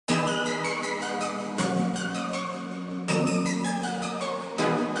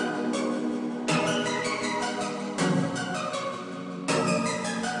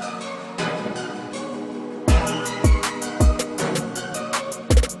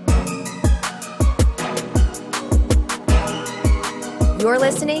You're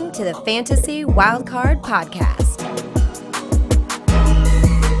listening to the Fantasy Wildcard Podcast.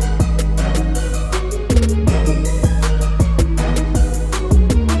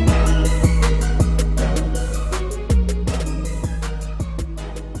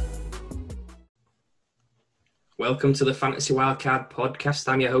 Welcome to the Fantasy Wildcard Podcast.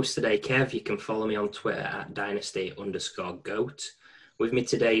 I'm your host today, Kev. You can follow me on Twitter at dynasty_goat. With me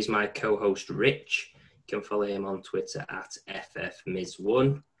today is my co-host, Rich. You can follow him on Twitter at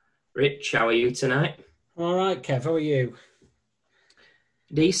ffmiz1. Rich, how are you tonight? All right, Kev, how are you?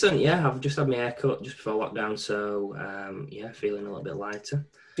 Decent, yeah. I've just had my haircut just before lockdown, so feeling a little bit lighter.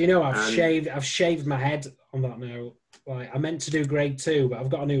 Do you know I've shaved my head on that now. Like I meant to do grade 2, but I've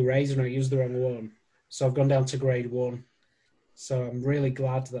got a new razor and I used the wrong one. So I've gone down to grade 1. So I'm really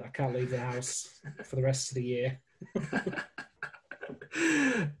glad that I can't leave the house for the rest of the year.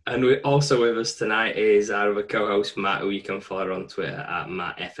 And also with us tonight is our other co-host, Matt, who you can follow on Twitter at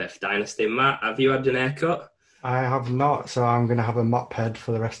MattFFDynasty. Matt, have you had an haircut? I have not, so I'm going to have a mop head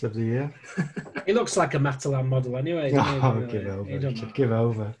for the rest of the year. He looks like a Matalan model anyway. Give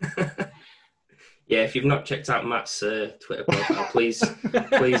over. Yeah, if you've not checked out Matt's Twitter profile, please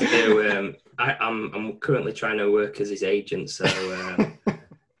do. I'm currently trying to work as his agent, so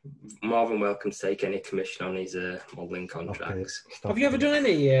more than welcome to take any commission on his modelling contracts. Okay, have you ever done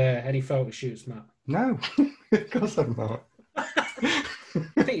any photo shoots, Matt? No, of course I've not. I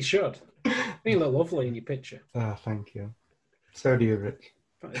think you should. I think you look lovely in your picture. Oh, thank you. So do you, Rich.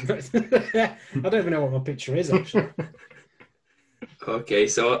 I don't even know what my picture is, actually. Okay,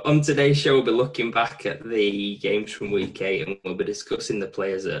 so on today's show, we'll be looking back at the games from Week 8 and we'll be discussing the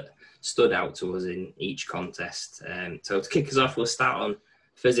players that stood out to us in each contest. So to kick us off, we'll start on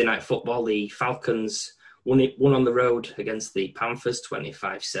Thursday Night Football. The Falcons won on the road against the Panthers,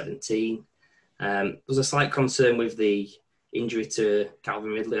 25-17. There was a slight concern with the injury to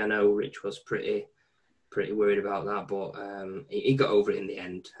Calvin Ridley. I know Rich was pretty worried about that, but he got over it in the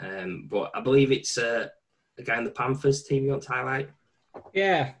end. But I believe it's a guy in the Panthers team you want to highlight?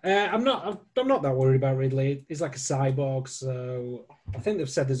 Yeah, I'm not that worried about Ridley. He's like a cyborg, so I think they've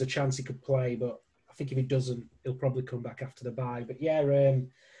said there's a chance he could play, but I think if he doesn't, he'll probably come back after the bye. But yeah,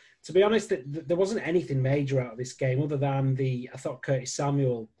 to be honest, there wasn't anything major out of this game other than I thought Curtis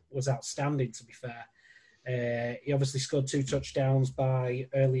Samuel was outstanding, to be fair. He obviously scored 2 touchdowns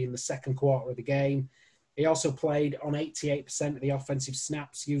early in the second quarter of the game. He also played on 88% of the offensive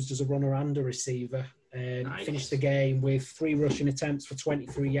snaps used as a runner and a receiver. Nice. Finished the game with 3 rushing attempts for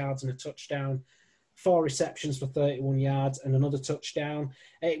 23 yards and a touchdown, 4 receptions for 31 yards and another touchdown.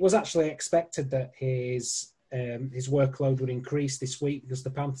 It was actually expected that his workload would increase this week because the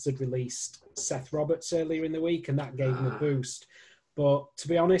Panthers had released Seth Roberts earlier in the week and that gave him a boost. But to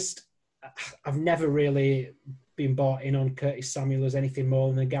be honest, I've never really been bought in on Curtis Samuel as anything more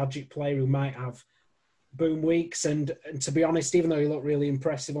than a gadget player who might have boom weeks, and to be honest, even though he looked really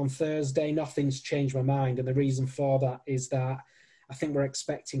impressive on Thursday, nothing's changed my mind, and the reason for that is that I think we're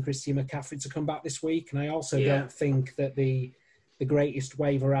expecting Christian McCaffrey to come back this week, and I also don't think that the greatest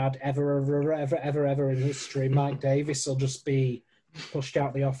waiver ad ever in history, Mike Davis, will just be pushed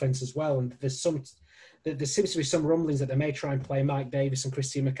out the offense as well, and there seems to be some rumblings that they may try and play Mike Davis and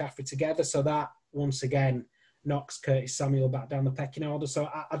Christian McCaffrey together, so that once again knocks Curtis Samuel back down the pecking order. So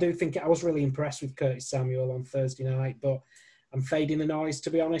I do think I was really impressed with Curtis Samuel on Thursday night, but I'm fading the noise, to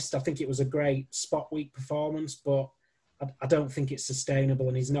be honest. I think it was a great spot week performance, but I don't think it's sustainable,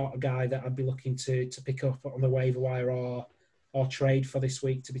 and he's not a guy that I'd be looking to pick up on the waiver wire or trade for this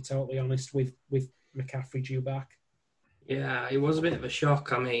week, to be totally honest, with McCaffrey due back. Yeah, it was a bit of a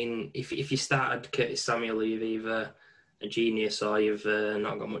shock. I mean, if you started Curtis Samuel, you've either a genius or you've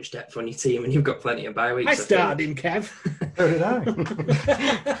not got much depth on your team and you've got plenty of bye weeks. I started him, Kev. So did I.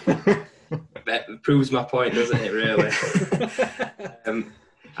 That proves my point, doesn't it, really?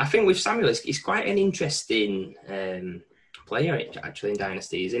 I think with Samuel, he's quite an interesting player, actually, in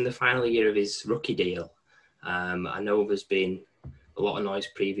Dynasty. He's in the final year of his rookie deal. I know there's been a lot of noise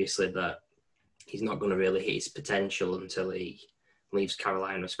previously that he's not going to really hit his potential until he leaves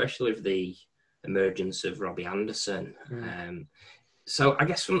Carolina, especially with the emergence of Robbie Anderson. So I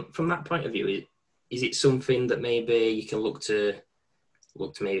guess from that point of view, is it something that maybe you can look to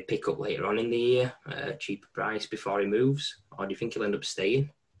maybe pick up later on in the year at a cheaper price before he moves, or do you think he'll end up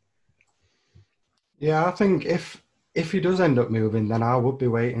staying? Yeah, I think if he does end up moving, then I would be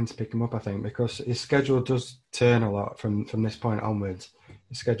waiting to pick him up, I think, because his schedule does turn a lot from this point onwards.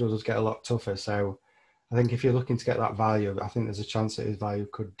 His schedule does get a lot tougher, so I think if you're looking to get that value, I think there's a chance that his value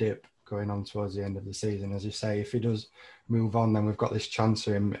could dip going on towards the end of the season. As you say, if he does move on, then we've got this chance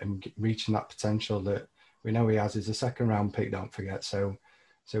of him reaching that potential that we know he has. He's a second round pick, don't forget. So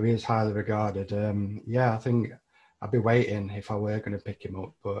he is highly regarded. I think I'd be waiting if I were going to pick him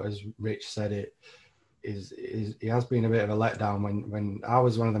up. But as Rich said, he has been a bit of a letdown when I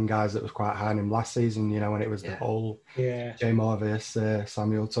was one of them guys that was quite high on him last season, when it was the whole Jay Morvis,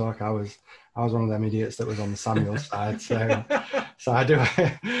 Samuel talk. I was one of them idiots that was on the Samuel side. So I do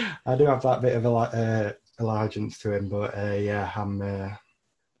have that bit of allegiance to him. But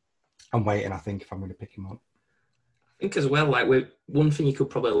I'm waiting, I think, if I'm going to pick him up. I think as well, one thing you could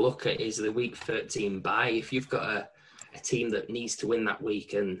probably look at is the week 13 bye. If you've got a team that needs to win that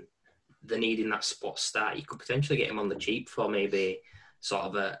week and they're needing that spot start, you could potentially get him on the cheap for maybe sort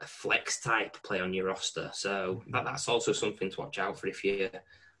of a flex type play on your roster. So that's also something to watch out for if you're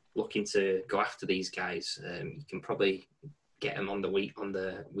looking to go after these guys. You can probably get them on the week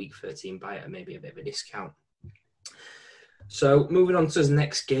 13 bye at maybe a bit of a discount. So moving on to the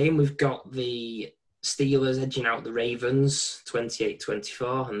next game, we've got the Steelers edging out the Ravens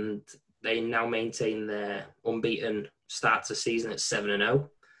 28-24, and they now maintain their unbeaten start to the season at 7-0.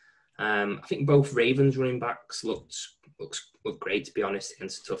 I think both Ravens running backs looked great, to be honest,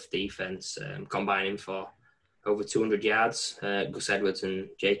 against a tough defense, combining for over 200 yards, Gus Edwards and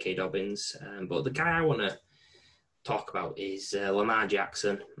J.K. Dobbins. But the guy I want to talk about is Lamar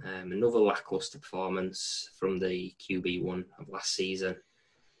Jackson, another lackluster performance from the QB1 of last season.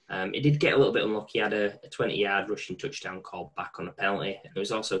 He did get a little bit unlucky. He had a 20-yard rushing touchdown called back on a penalty, and he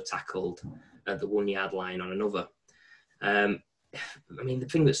was also tackled at the 1-yard line on another. The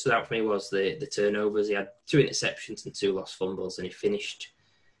thing that stood out for me was the turnovers. He had 2 interceptions and 2 lost fumbles, and he finished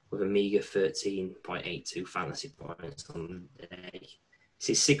with a meager 13.82 fantasy points on the day. It's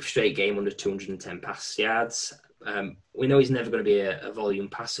his 6th straight game under 210 pass yards. We know he's never going to be a volume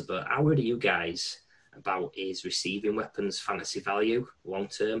passer, but how worried are you guys about his receiving weapons fantasy value long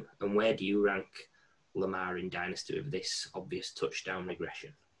term, and where do you rank Lamar in Dynasty with this obvious touchdown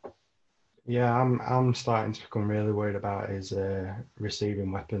regression? Yeah, I'm starting to become really worried about his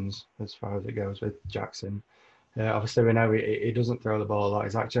receiving weapons as far as it goes with Jackson. Obviously, we know he doesn't throw the ball a lot.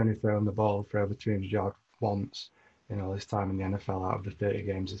 He's actually only thrown the ball for over 300 yards once in all his time in the NFL out of the 30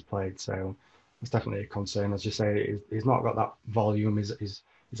 games he's played. So it's definitely a concern. As you say, he's not got that volume. He's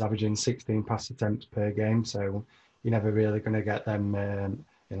averaging 16 pass attempts per game. So you're never really going to get them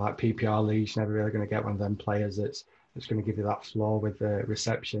in like PPR leagues. You're never really going to get one of them players that's going to give you that floor with the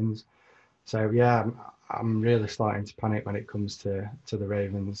receptions. So yeah, I'm really starting to panic when it comes to the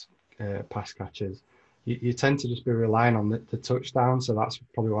Ravens pass catchers. You tend to just be relying on the touchdown, so that's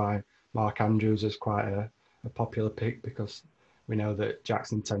probably why Mark Andrews is quite a popular pick, because we know that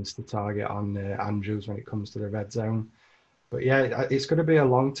Jackson tends to target on Andrews when it comes to the red zone. But yeah, it's going to be a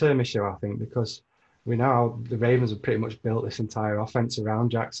long-term issue, I think, because we know how the Ravens have pretty much built this entire offense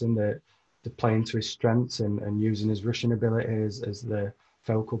around Jackson. They're playing to his strengths and using his rushing ability as the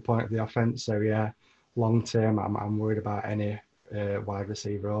focal point of the offense. So yeah, long-term, I'm worried about any wide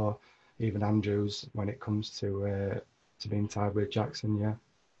receiver or even Andrews when it comes to being tied with Jackson.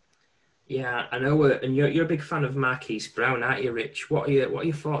 Yeah, I know, and you're a big fan of Marquise Brown, aren't you, Rich? What are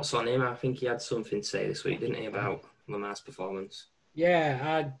your thoughts on him? I think he had something to say this week, didn't he, about Lamar's performance?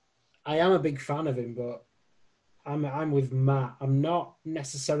 Yeah, I am a big fan of him, but I'm with Matt. I'm not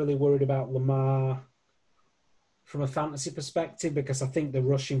necessarily worried about Lamar from a fantasy perspective, because I think the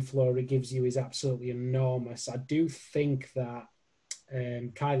rushing floor he gives you is absolutely enormous. I do think that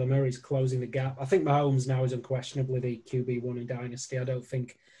Kyler Murray's closing the gap. I think Mahomes now is unquestionably the QB1 in Dynasty. I don't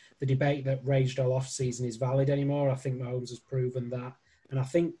think the debate that raged all off-season is valid anymore. I think Mahomes has proven that. And I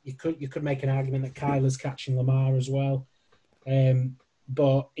think you could make an argument that Kyler's catching Lamar as well.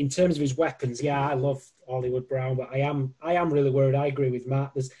 But in terms of his weapons, yeah, I love Hollywood Brown, but I am really worried. I agree with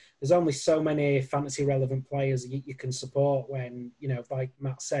Matt. There's only so many fantasy relevant players you can support when, like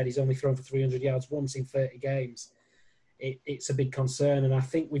Matt said, he's only thrown for 300 yards once in 30 games. It's a big concern. And I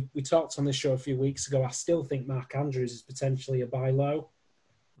think we talked on this show a few weeks ago. I still think Mark Andrews is potentially a buy low.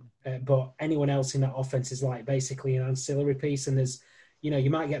 But anyone else in that offense is like basically an ancillary piece. And there's,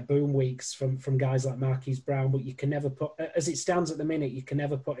 you might get boom weeks from guys like Marquise Brown, but you can never put, as it stands at the minute, you can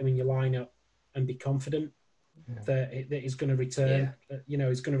never put him in your lineup and be confident that he's going to return. Yeah.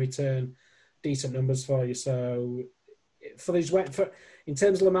 He's going to return decent numbers for you. So in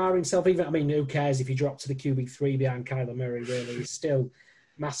terms of Lamar himself, who cares if he dropped to the QB3 behind Kyler Murray? Really, he's still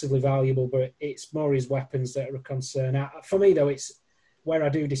massively valuable, but it's more his weapons that are a concern. For me, though, it's where I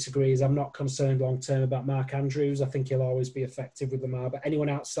do disagree is I'm not concerned long-term about Mark Andrews. I think he'll always be effective with Lamar. But anyone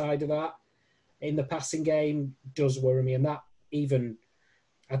outside of that in the passing game does worry me. And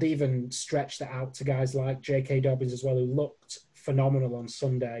I'd even stretch that out to guys like J.K. Dobbins as well, who looked phenomenal on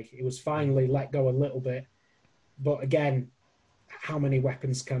Sunday. He was finally let go a little bit. But again, how many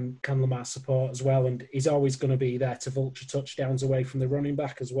weapons can Lamar support as well? And he's always going to be there to vulture touchdowns away from the running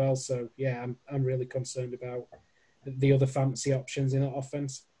back as well. So, yeah, I'm really concerned about the other fantasy options in that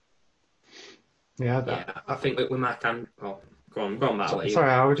offense. Yeah, I think we might can. Oh, go on, Matt. Sorry,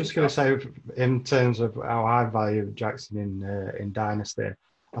 I was just going to say, in terms of how I value Jackson in Dynasty,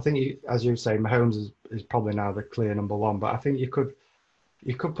 I think, as you say, Mahomes is probably now the clear number one. But I think you could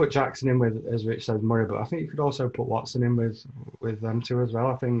put Jackson in with, as Rich said, Murray. But I think you could also put Watson in with them two as well.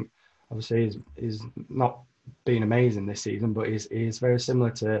 I think obviously he's not been amazing this season, but he's very similar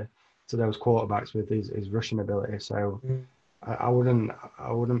to those quarterbacks with his rushing ability. So I wouldn't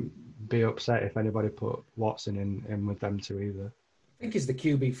be upset if anybody put Watson in with them two either. I think he's the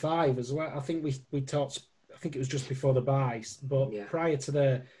QB5 as well. I think we talked. I think it was just before the bye, but prior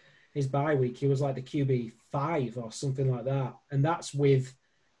to his bye week, he was like the QB5 or something like that, and that's with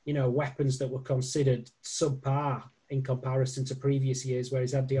weapons that were considered subpar in comparison to previous years where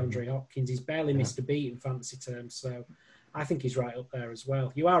he's had DeAndre Hopkins. He's barely missed a beat in fantasy terms, so I think he's right up there as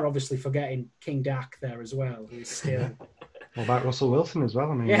well. You are obviously forgetting King Dak there as well, who's still. What about Russell Wilson as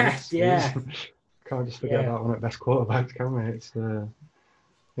well? I mean, can't just forget about one of the best quarterbacks, can we? It's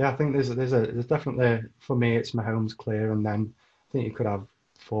I think there's definitely, for me, it's Mahomes clear, and then I think you could have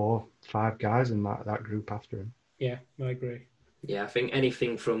 4-5 guys in that group after him. Yeah, I agree. Yeah, I think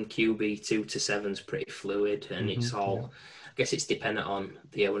anything from QB 2 to 7 is pretty fluid, and it's all. I guess it's dependent on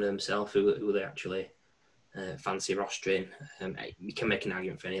the owner themselves who they actually fancy rostering. You can make an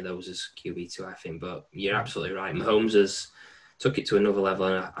argument for any of those as QB2, I think, but you're absolutely right. Mahomes has took it to another level,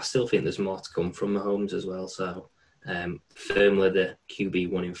 and I still think there's more to come from Mahomes as well. So firmly the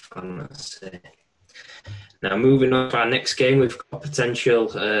QB1 in fantasy. Now, moving on to our next game, we've got potential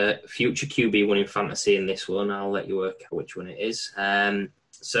future QB1 in fantasy in this one. I'll let you work out which one it is.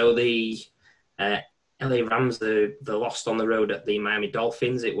 So the LA Rams, they lost on the road at the Miami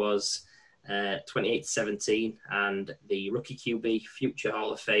Dolphins. It was 28-17, and the rookie QB, future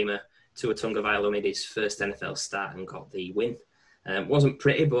Hall of Famer, Tua Tagovailoa made his first NFL start and got the win. Wasn't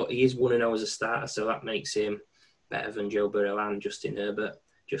pretty, but he is 1-0 as a starter, so that makes him better than Joe Burrow and Justin Herbert.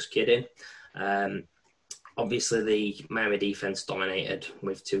 Just kidding. Obviously, the Miami defense dominated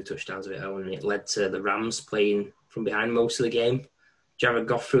with 2 touchdowns of its own, and it led to the Rams playing from behind most of the game. Jared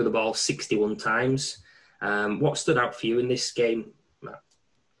Goff threw the ball 61 times. What stood out for you in this game, Matt?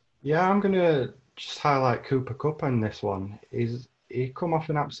 Yeah, I'm going to just highlight Cooper Kupp in this one. He come off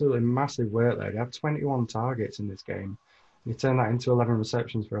an absolutely massive workload. He had 21 targets in this game. He turned that into 11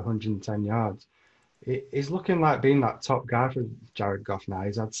 receptions for 110 yards. He's looking like being that top guy for Jared Goff now.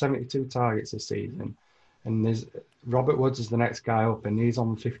 He's had 72 targets this season. And there's Robert Woods is the next guy up, and he's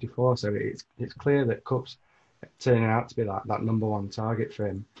on 54. So it's clear that Kupp's turning out to be that number one target for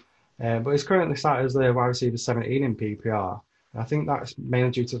him. But he's currently sat as the wide receiver 17 in PPR. And I think that's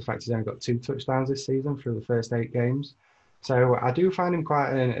mainly due to the fact he's only got 2 touchdowns this season through the first 8 games. So I do find him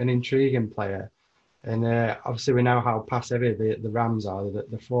quite an intriguing player. And obviously we know how pass heavy the Rams are.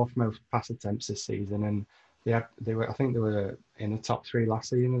 The 4th most pass attempts this season, and they were in the top 3 last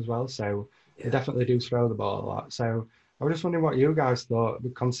season as well. So they definitely do throw the ball a lot. So I was just wondering what you guys thought,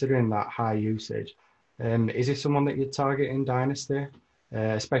 considering that high usage. Is he someone that you'd target in Dynasty,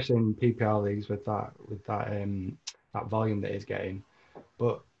 especially in PPR leagues with that volume that he's getting?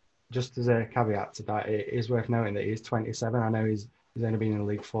 But just as a caveat to that, it is worth noting that he's 27. I know he's only been in the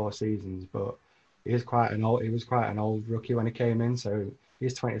league 4 seasons, but he was quite an old rookie when he came in. So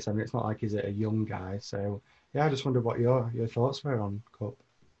he's 27. It's not like he's a young guy. So yeah, I just wondered what your thoughts were on Kupp.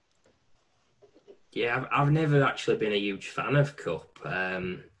 Yeah, I've never actually been a huge fan of Kupp.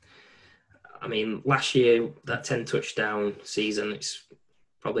 I mean, last year, that 10 touchdown season, it's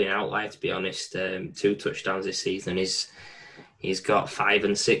probably an outlier, to be honest. 2 touchdowns this season. He's got 5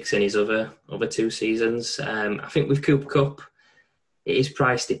 and 6 in his other 2 seasons. I think with Cooper Kupp, it is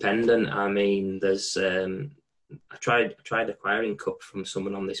price dependent. I mean, there's I tried acquiring Kupp from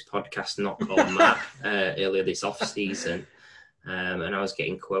someone on this podcast not called Matt earlier this off season. And I was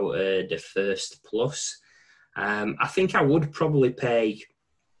getting quoted a first plus. I think I would probably pay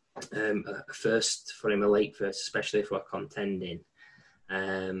a first for him, a late first, especially if we're contending.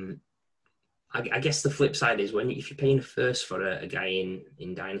 I guess the flip side is if you're paying a first for a guy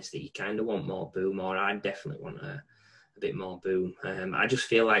in Dynasty, you kind of want more boom, or I definitely want a bit more boom. I just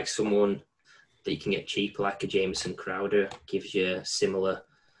feel like someone that you can get cheaper, like a Jamison Crowder, gives you a similar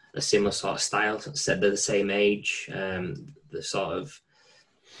sort of style. Said they're the same age. They're sort of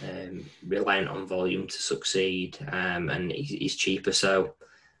reliant on volume to succeed, and he's cheaper. So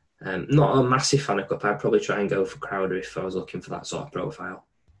Not a massive fan of Kupp. I'd probably try and go for Crowder if I was looking for that sort of profile.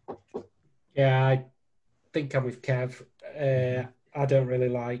 Yeah, I think I'm with Kev. I don't really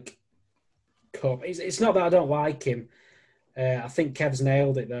like Kupp. It's not that I don't like him. I think Kev's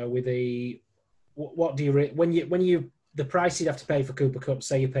nailed it though with the what do you when you the price you'd have to pay for Cooper Kupp.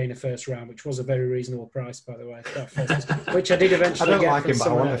 Say you're paying a first round, which was a very reasonable price, by the way. Which I did eventually. I don't get like from him, but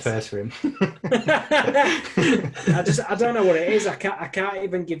I want else. the first for him. I don't know what it is. I can't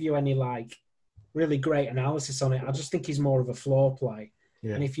even give you any like really great analysis on it. I just think he's more of a floor play.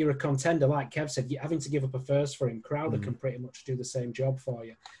 Yeah. And if you're a contender, like Kev said, you're having to give up a first for him. Crowder can pretty much do the same job for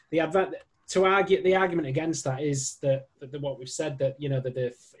you. The argument against that is that what we've said, that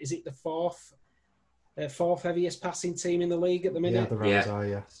is it the fourth heaviest passing team in the league at the minute? Yeah, the Rams are,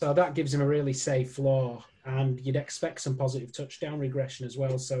 yeah. So that gives him a really safe floor, and you'd expect some positive touchdown regression as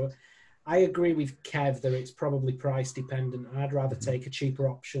well. So I agree with Kev that it's probably price dependent. I'd rather take a cheaper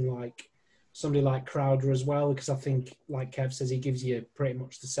option like somebody like Crowder as well, because I think, like Kev says, he gives you pretty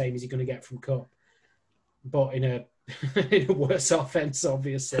much the same as you're going to get from Kupp, but in a worse offense,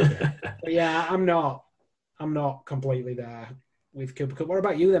 obviously. But yeah, I'm not completely there with Cooper Kupp. What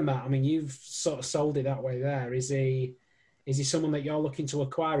about you then, Matt? I mean, you've sort of sold it that way there. Is he someone that you're looking to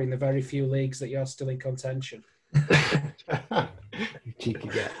acquire in the very few leagues that you're still in contention? You cheeky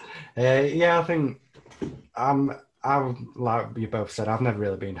get. Yeah, I think I've like you both said, I've never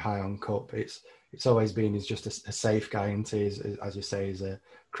really been high on Kupp. It's always been he's just a safe guy, and as you say, he's a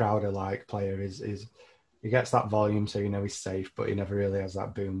Crowder-like player. He gets that volume, so he's safe, but he never really has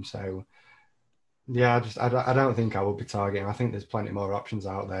that boom. So yeah, I don't think I would be targeting. I think there's plenty more options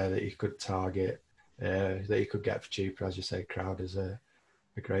out there that you could target, that you could get for cheaper. As you say, Crowder's a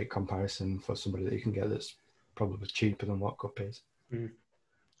great comparison for somebody that you can get that's probably cheaper than what Kupp is. Mm.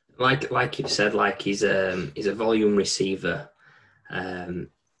 Like you've said, like he's a volume receiver.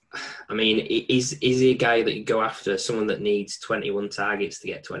 I mean, is he a guy that you go after, someone that needs 21 targets to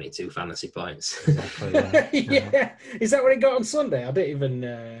get 22 fantasy points? Exactly, yeah. Yeah. Is that what he got on Sunday? I didn't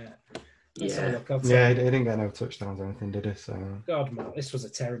even... he didn't get no touchdowns or anything, did he? So God, Matt, this was a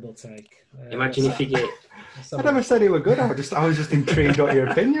terrible take. Imagine if you get... I never said he were good. I was just intrigued what your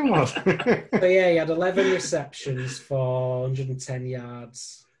opinion was. So yeah, he had 11 receptions for 110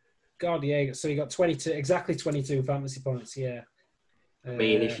 yards. God, yeah. So he got 22 fantasy points, yeah. I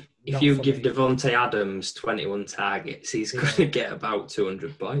mean, if you give Devontae Adams 21 targets, he's going to get about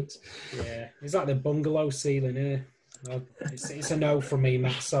 200 points. Yeah, it's like the Bungalow ceiling here. It's a no from me,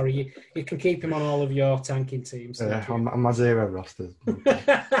 Matt. Sorry, you can keep him on all of your tanking teams. On my zero rosters.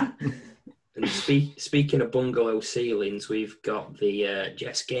 And speaking of Bungalow ceilings, we've got the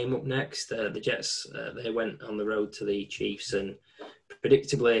Jets game up next. The Jets, they went on the road to the Chiefs and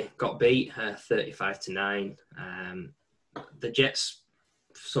predictably got beat 35-9. The Jets,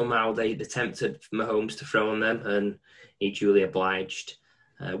 somehow they tempted Mahomes to throw on them, and he duly obliged.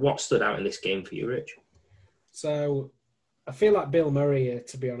 What stood out in this game for you, Rich? So I feel like Bill Murray here,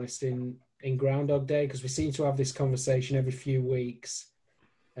 to be honest, in Groundhog Day, because we seem to have this conversation every few weeks,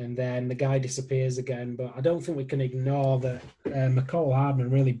 and then the guy disappears again. But I don't think we can ignore that McCall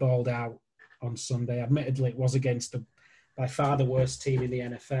Hardman really balled out on Sunday. Admittedly, it was against by far the worst team in the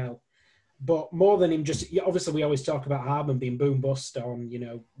NFL. But more than him, obviously we always talk about Hardman being boom bust on,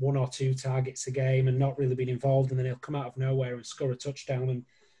 1 or 2 targets a game and not really being involved, and then he'll come out of nowhere and score a touchdown, and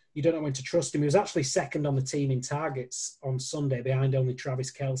you don't know when to trust him. He was actually second on the team in targets on Sunday, behind only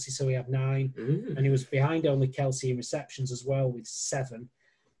Travis Kelce, so he had 9, and he was behind only Kelce in receptions as well with 7.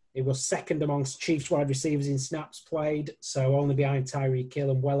 He was second amongst Chiefs wide receivers in snaps played, so only behind Tyreek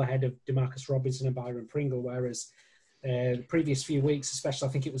Hill and well ahead of DeMarcus Robinson and Byron Pringle, whereas the previous few weeks, especially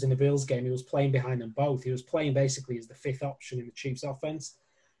I think it was in the Bills game, he was playing behind them both. He was playing basically as the 5th option in the Chiefs offense,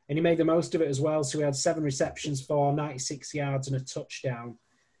 and he made the most of it as well. So he had 7 receptions for 96 yards and a touchdown.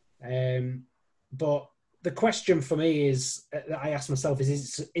 But the question for me is, that I ask myself,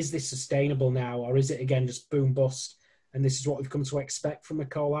 is this sustainable now, or is it again just boom bust? And this is what we've come to expect from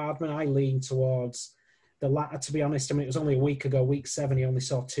McCall Hardman. I lean towards the latter, to be honest. I mean, it was only a week ago, week 7, he only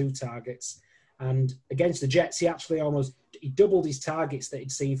saw 2 targets. And against the Jets, he actually he doubled his targets that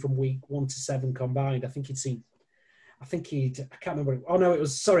he'd seen from week 1 to 7 combined. I can't remember.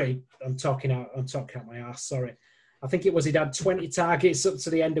 I'm talking out my ass. Sorry. I think it was he'd had 20 targets up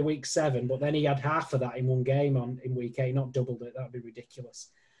to the end of week 7, but then he had half of that in one game in week 8, not doubled it. That would be ridiculous.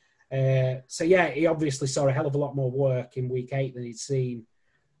 So yeah, he obviously saw a hell of a lot more work in week 8 than he'd seen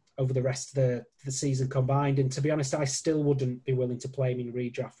over the rest of the season combined. And to be honest, I still wouldn't be willing to play him in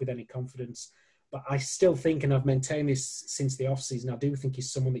redraft with any confidence. But I still think, and I've maintained this since the offseason, I do think he's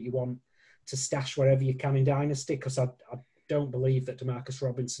someone that you want to stash wherever you can in Dynasty, because I don't believe that DeMarcus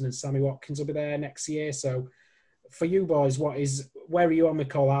Robinson and Sammy Watkins will be there next year. So for you boys, where are you on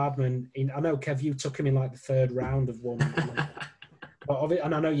Mecole Hardman? I know, Kev, you took him in like the third round of one.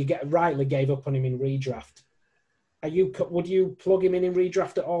 And I know you rightly gave up on him in redraft. Would you plug him in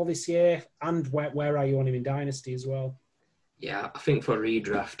redraft at all this year? And where are you on him in Dynasty as well? Yeah, I think for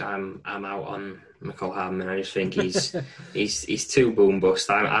redraft, I'm out on Mecole Hardman. I just think he's too boom bust.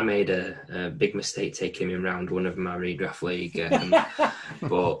 I made a big mistake taking him in round one of my redraft league,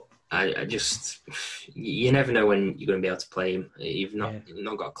 but I just, you never know when you're going to be able to play him. You've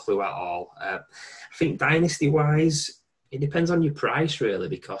not got a clue at all. I think dynasty wise, it depends on your price really,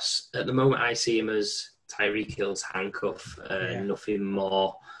 because at the moment I see him as Tyreek Hill's handcuff, nothing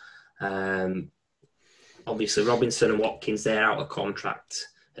more. Obviously, Robinson and Watkins, they're out of contract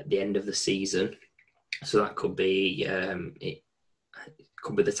at the end of the season, so that could be it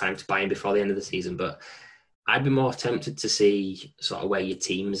could be the time to buy him before the end of the season. But I'd be more tempted to see sort of where your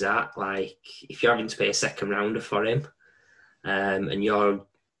team's at. Like if you're having to pay a second rounder for him, and you're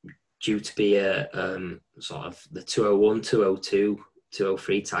due to be a sort of the 201, 202,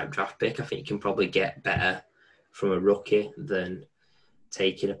 203 type draft pick, I think you can probably get better from a rookie than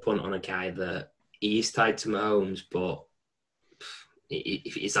taking a punt on a guy that he is tied to Mahomes, but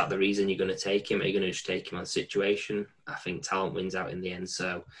is that the reason you're going to take him? Are you going to just take him on situation? I think talent wins out in the end.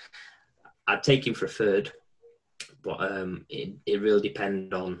 So I'd take him for a third, but it really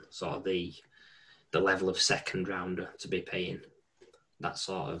depends on sort of the level of second rounder to be paying that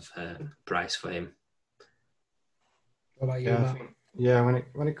sort of price for him. What about you, Matt? Yeah,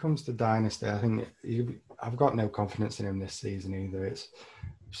 when it comes to Dynasty, I think I've got no confidence in him this season either. It's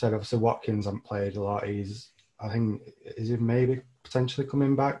said obviously Watkins hasn't played a lot. Is he maybe potentially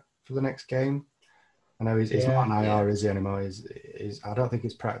coming back for the next game? I know he's not on IR, is he anymore? I don't think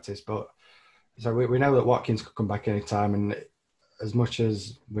he's practiced, but so we know that Watkins could come back anytime. And as much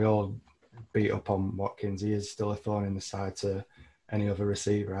as we all beat up on Watkins, he is still a thorn in the side to any other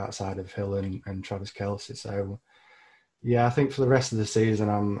receiver outside of Hill and Travis Kelce. So yeah, I think for the rest of the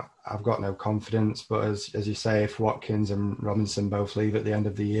season, I've got no confidence. But as you say, if Watkins and Robinson both leave at the end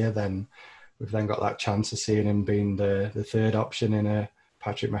of the year, then we've then got that chance of seeing him being the third option in a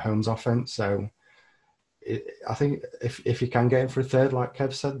Patrick Mahomes offense. So I think if you can get him for a third, like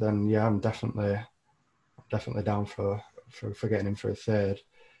Kev said, then yeah, I'm definitely down for getting him for a third.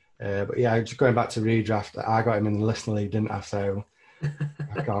 But yeah, just going back to redraft, I got him in the listener league, didn't I? So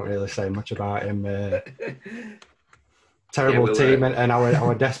I can't really say much about him. Terrible team, and I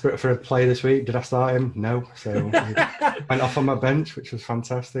were desperate for a play this week. Did I start him? No. So he went off on my bench, which was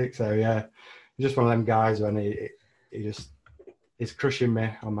fantastic. So yeah, he's just one of them guys when he's crushing me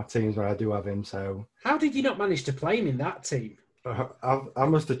on my teams where I do have him. So how did you not manage to play him in that team? I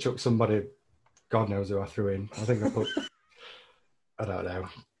must have chucked somebody. God knows who I threw in. I think I put. I don't know.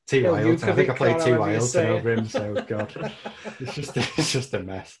 T. Wild. I think I played T. Wild over him. So God, it's just a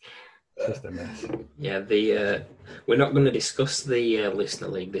mess. Just a mess. Yeah, we're not going to discuss the listener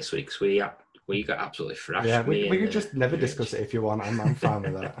league this week because we got absolutely thrashed. Yeah, we could just never discuss it if you want. I'm fine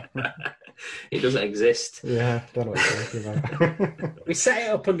with that. It doesn't exist. Yeah, don't know what you're talking about. We set it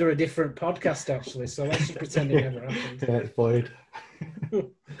up under a different podcast actually, so let's just pretend it never happened. Yeah, it's void.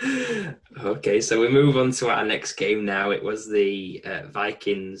 Okay, so we move on to our next game now. It was the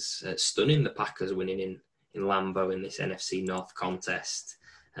Vikings stunning the Packers, winning in Lambeau in this NFC North contest.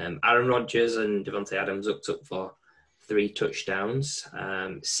 Aaron Rodgers and Devontae Adams hooked up for 3 touchdowns.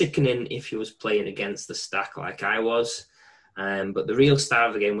 Sickening if he was playing against the stack like I was. But the real star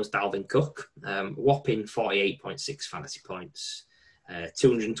of the game was Dalvin Cook. Whopping 48.6 fantasy points.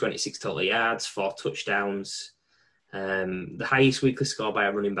 226 total yards, 4 touchdowns. The highest weekly score by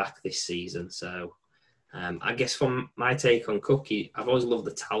a running back this season. So I guess from my take on Cook, I've always loved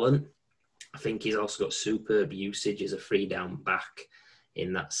the talent. I think he's also got superb usage as a 3-down back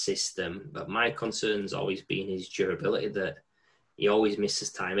in that system. But my concern's always been his durability, that he always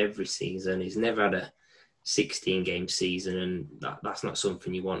misses time every season. He's never had a 16-game season, and that's not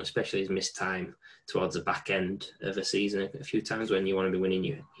something you want, especially his missed time towards the back end of a season a few times when you want to be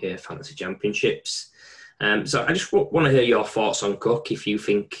winning your fantasy championships. So I just want to hear your thoughts on Cook, if you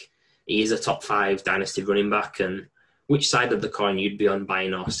think he is a top 5 dynasty running back, and which side of the coin you'd be on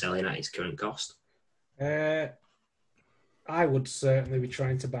buying or selling at his current cost. I would certainly be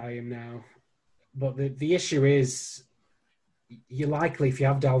trying to buy him now. But the issue is, you're likely, if you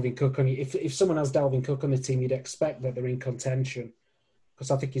have Dalvin Cook on, if someone has Dalvin Cook on the team, you'd expect that they're in contention.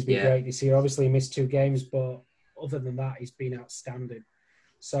 Because I think he's been great this year. Obviously, he missed 2 games, but other than that, he's been outstanding.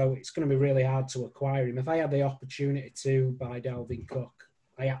 So it's going to be really hard to acquire him. If I had the opportunity to buy Dalvin Cook,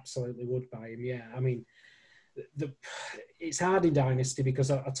 I absolutely would buy him, yeah. I mean, it's hard in Dynasty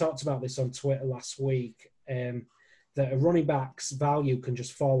because I talked about this on Twitter last week, that a running back's value can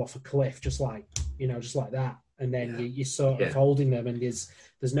just fall off a cliff, just like that. And then you're sort of holding them, and there's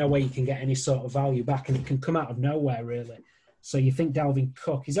no way you can get any sort of value back, and it can come out of nowhere, really. So you think Dalvin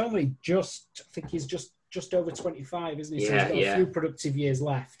Cook, he's only just over 25, isn't he? So he's got a few productive years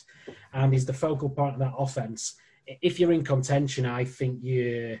left, and he's the focal point of that offense. If you're in contention, I think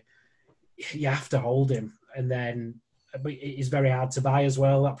you have to hold him, and then but it's very hard to buy as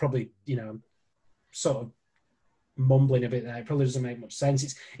well. That probably, sort of mumbling a bit there. It probably doesn't make much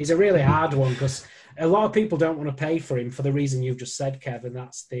sense. It's a really hard one because a lot of people don't want to pay for him for the reason you've just said, Kev, and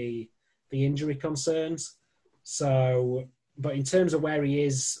that's the injury concerns. So, but in terms of where he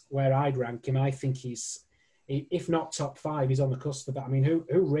is, where I'd rank him, I think he's, if not top 5, he's on the cusp of that. I mean, who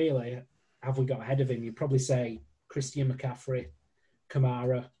really have we got ahead of him? You'd probably say Christian McCaffrey,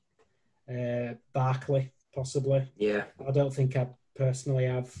 Kamara, Barkley, possibly. Yeah. I don't think I personally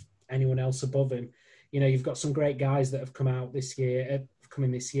have anyone else above him. You've got some great guys that have come in this year,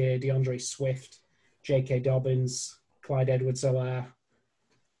 DeAndre Swift, J.K. Dobbins, Clyde Edwards-Helaire.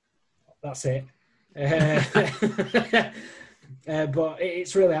 That's it. But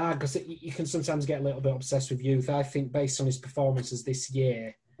it's really hard because you can sometimes get a little bit obsessed with youth. I think based on his performances this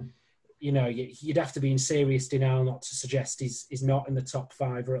year, you'd have to be in serious denial not to suggest he's not in the top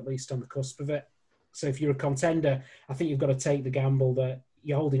 5 or at least on the cusp of it. So if you're a contender, I think you've got to take the gamble that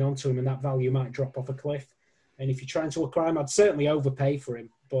you're holding on to him and that value might drop off a cliff. And if you're trying to acquire him, I'd certainly overpay for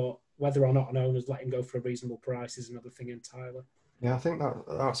him. But whether or not an owner's let him go for a reasonable price is another thing entirely. Yeah, I think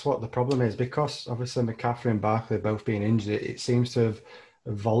that's what the problem is, because obviously McCaffrey and Barkley both being injured, it seems to have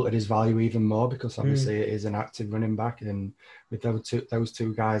vaulted his value even more because obviously it is an active running back, and with those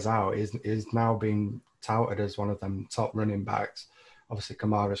two guys out, is now being touted as one of them top running backs. Obviously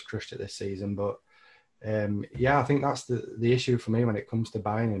Kamara's crushed it this season, but I think that's the issue for me when it comes to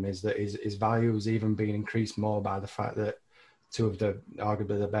buying him, is that his value is even being increased more by the fact that two of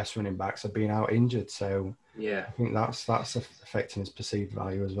arguably the best running backs are being out injured. So I think that's affecting his perceived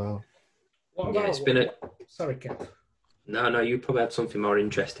value as well. Sorry, Kev. No, you probably had something more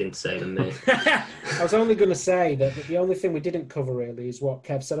interesting to say than me. I was only going to say that the only thing we didn't cover really is what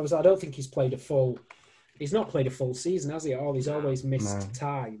Kev said. I don't think he's not played a full season, has he? He's always missed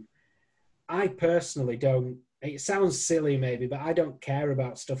time. I personally don't. It sounds silly maybe, but I don't care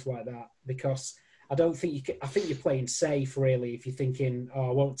about stuff like that because I don't think you can. I think you're playing safe really if you're thinking, I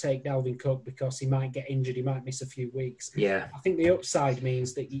won't take Dalvin Cook because he might get injured, he might miss a few weeks. Yeah. I think the upside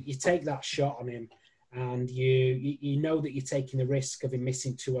means that you take that shot on him, and you know that you're taking the risk of him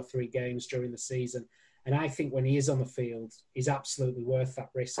missing 2 or 3 games during the season. And I think when he is on the field, he's absolutely worth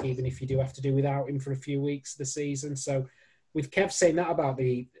that risk, even if you do have to do without him for a few weeks of the season. So with Kev saying that about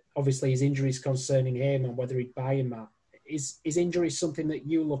obviously his injuries concerning him and whether he'd buy him, Matt, is injury something that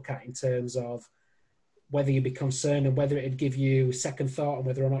you look at in terms of whether you'd be concerned and whether it'd give you second thought on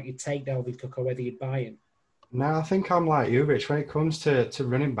whether or not you'd take Dalvin Cook or whether you'd buy him? No, I think I'm like you, Rich. When it comes to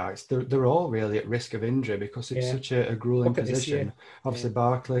running backs, they're all really at risk of injury because it's such a grueling position. Obviously,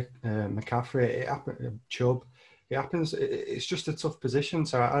 Barkley, McCaffrey, Chubb, it happens. It's just a tough position.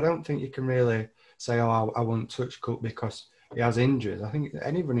 So I don't think you can really say, I won't touch Cook because he has injuries. I think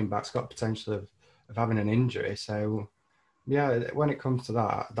any running back's got potential of having an injury. So, when it comes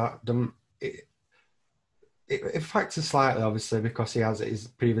to it factors slightly, obviously, because he's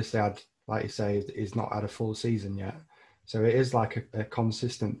previously had, like you say, he's not had a full season yet. So it is like a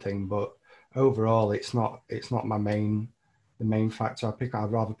consistent thing, but overall, it's not the main factor.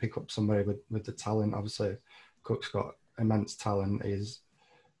 I'd rather pick up somebody with the talent. Obviously, Cook's got immense talent.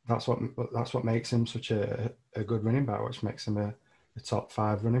 That's what makes him such a good running back, which makes him a top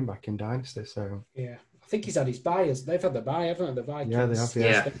 5 running back in Dynasty. So I think he's had his buyers. They've had the buy, haven't they? The Vikings. Yeah, they have.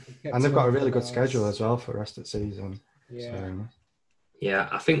 Yeah. And they've got a really good schedule as well for the rest of the season. Yeah. So. Yeah,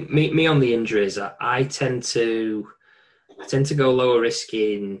 I think me on the injuries, I tend to go lower risk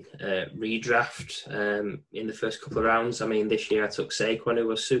in redraft in the first couple of rounds. I mean, this year I took Saquon, who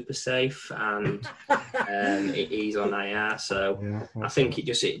was super safe, and he's on IR. So I think it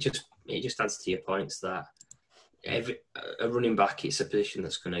just adds to your points that a running back, it's a position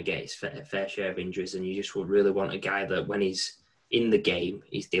that's going to get its fair share of injuries, and you just would really want a guy that when he's in the game,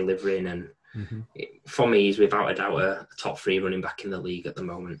 he's delivering. And for me, he's without a doubt a top 3 running back in the league at the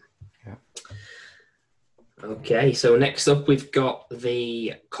moment. Yeah. Okay, so next up we've got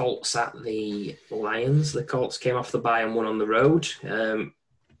the Colts at the Lions. The Colts came off the bye and won on the road.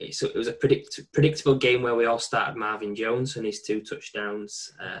 It was a predictable game where we all started Marvin Jones and his 2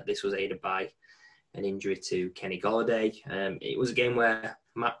 touchdowns. This was aided by an injury to Kenny Golladay. It was a game where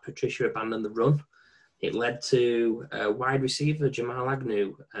Matt Patricia abandoned the run. it led to wide receiver Jamal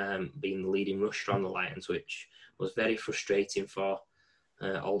Agnew being the leading rusher on the Lions, which was very frustrating for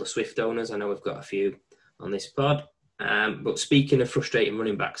all the Swift owners. I know we've got a few on this pod. But speaking of frustrating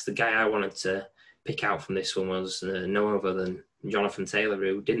running backs, the guy I wanted to pick out from this one was no other than Jonathan Taylor,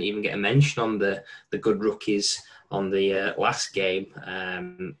 who didn't even get a mention on the good rookies on the last game.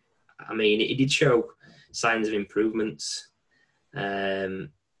 I mean, he did show signs of improvements sort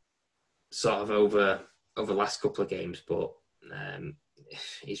of over the last couple of games, but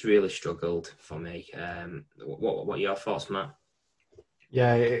he's really struggled for me. What are your thoughts, Matt?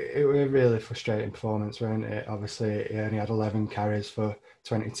 Yeah, it was a really frustrating performance, wasn't it? Obviously, he only had 11 carries for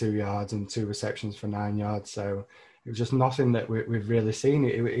 22 yards and 2 receptions for 9 yards. So it was just nothing that we've really seen.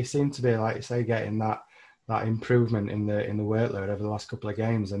 It seemed to be, like you say, getting that improvement in the workload over the last couple of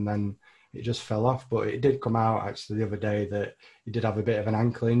games, and then it just fell off. But it did come out actually the other day that he did have a bit of an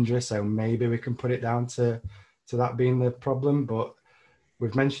ankle injury, so maybe we can put it down to that being the problem. But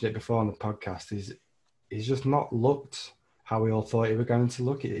we've mentioned it before on the podcast. He's just not looked how we all thought he was going to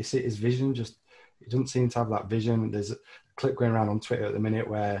look. His vision he doesn't seem to have that vision. There's a clip going around on Twitter at the minute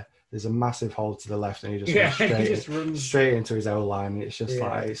where there's a massive hole to the left and he just runs straight into his O-line. It's just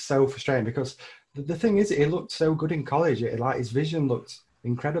like, it's so frustrating because the thing is, he looked so good in college. His vision looked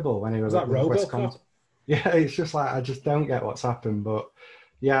incredible when he was at Wisconsin. Yeah, it's just like, I just don't get what's happened. But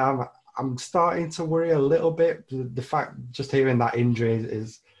yeah, I'm starting to worry a little bit. The fact just hearing that injury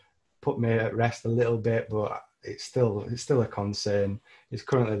is put me at rest a little bit, but it's still a concern. He's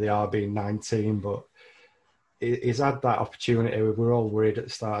currently the RB19, but he's had that opportunity. We were all worried at the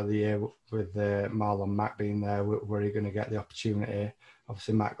start of the year with Marlon Mack being there. Were he going to get the opportunity?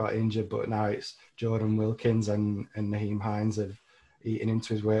 Obviously, Mack got injured, but now it's Jordan Wilkins and Naheem Hines have eaten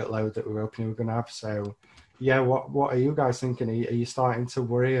into his workload that we were hoping he was going to have. So, yeah, what are you guys thinking? Are you starting to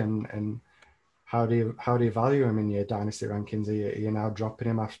worry? And how do you value him in your dynasty rankings? Are you now dropping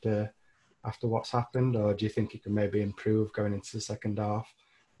him after what's happened, or do you think he can maybe improve going into the second half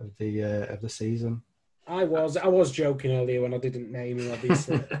of the season? I was joking earlier when I didn't name him,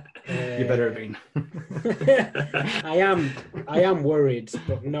 obviously. You better have been. I am worried,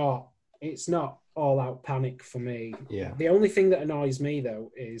 but it's not all out panic for me. Yeah. The only thing that annoys me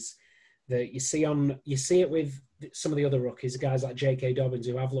though is that you see it with some of the other rookies, guys like J.K. Dobbins,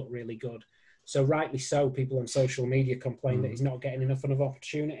 who have looked really good. So rightly so, people on social media complain that he's not getting enough of an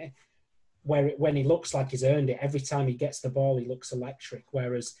opportunity. When he looks like he's earned it, every time he gets the ball, he looks electric.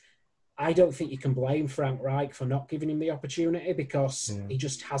 Whereas I don't think you can blame Frank Reich for not giving him the opportunity because he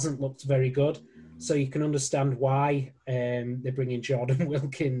just hasn't looked very good. So you can understand why they're bringing Jordan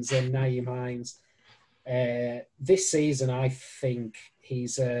Wilkins and Naeem Hines. This season, I think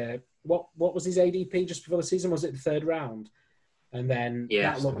he's what was his ADP just before the season? Was it the 3rd round? And then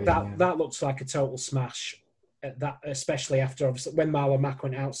that looks like a total smash. That, especially after obviously when Marlon Mack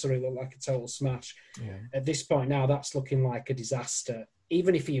went out, so it looked like a total smash. Yeah. At this point now, that's looking like a disaster.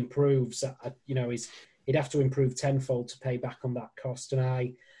 Even if he improves, he'd have to improve tenfold to pay back on that cost.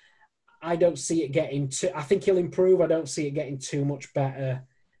 And I don't see it getting I think he'll improve. I don't see it getting too much better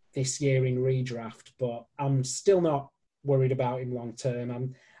this year in redraft, but I'm still not worried about him long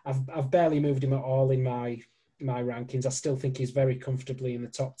term. I've barely moved him at all in my rankings. I still think he's very comfortably in the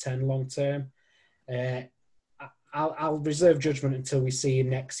top 10 long term. I'll reserve judgment until we see him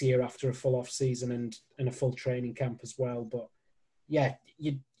next year after a full off season and a full training camp as well. But yeah,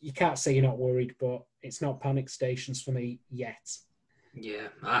 you can't say you're not worried, but it's not panic stations for me yet. Yeah,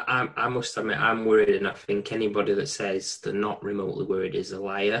 I must admit I'm worried, and I think anybody that says they're not remotely worried is a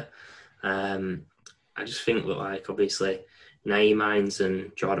liar. I just think that, like, obviously Naeem Hines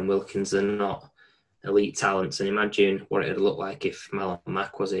and Jordan Wilkins are not elite talents, and imagine what it'd look like if Marlon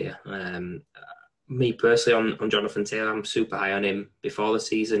Mack was here. Me personally, on Jonathan Taylor, I'm super high on him. Before the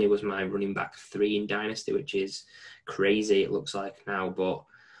season, he was my running back 3 in Dynasty, which is crazy, it looks like now. But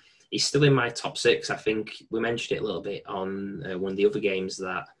he's still in my top 6. I think we mentioned it a little bit on one of the other games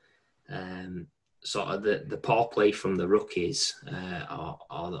that sort of the poor play from the rookies or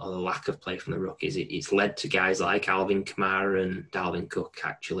the lack of play from the rookies, it's led to guys like Alvin Kamara and Dalvin Cook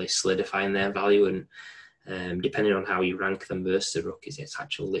actually solidifying their value. And depending on how you rank them versus the rookies, it's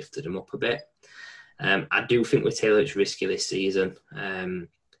actually lifted them up a bit. I do think with Taylor it's risky this season.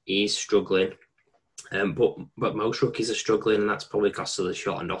 He's struggling, but most rookies are struggling, and that's probably because of the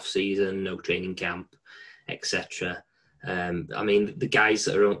shortened off season, no training camp, etc. I mean, the guys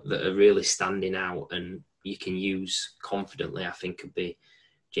that are really standing out and you can use confidently, I think, could be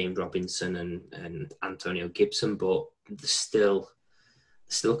James Robinson and Antonio Gibson, but there's still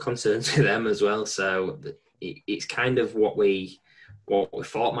concerns with them as well. So it's kind of what we what we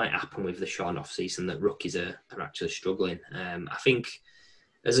thought might happen with the Sean off-season, that rookies are actually struggling. I think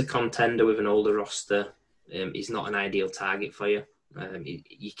as a contender with an older roster, he's not an ideal target for you.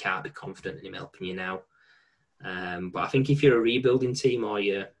 You can't be confident in him helping you now. But I think if you're a rebuilding team or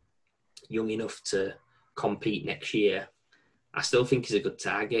you're young enough to compete next year, I still think he's a good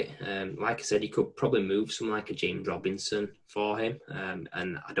target. Like I said, you could probably move someone like a James Robinson for him,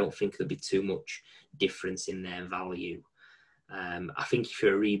 and I don't think there'll be too much difference in their value. I think if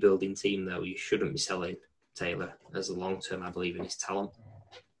you're a rebuilding team, though, you shouldn't be selling Taylor as a long-term. I believe in his talent.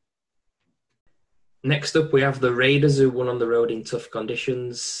 Next up, we have the Raiders, who won on the road in tough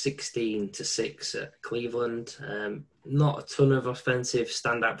conditions, 16-6 at Cleveland. Not a ton of offensive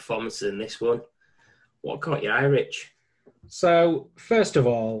standout performances in this one. What caught your eye, Rich? So, first of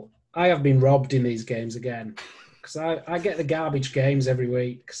all, I have been robbed in these games again, because I get the garbage games every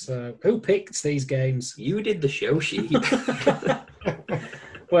week. So, who picked these games? You did the show sheet.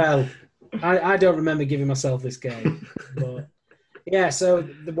 Well, I don't remember giving myself this game, but yeah, so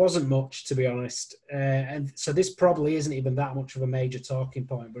there wasn't much, to be honest. And so this probably isn't even that much of a major talking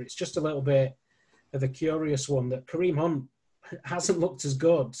point, but it's just a little bit of a curious one that Kareem Hunt hasn't looked as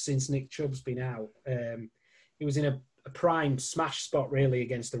good since Nick Chubb's been out. He was in a prime smash spot, really,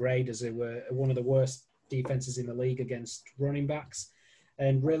 against the Raiders, who were one of the worst defenses in the league against running backs.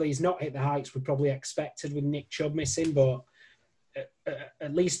 And really, he's not hit the heights we probably expected with Nick Chubb missing, but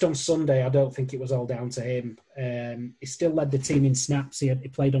at least on Sunday, I don't think it was all down to him. He still led the team in snaps. He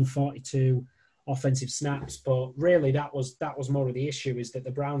played on 42 offensive snaps, but really that was more of the issue, is that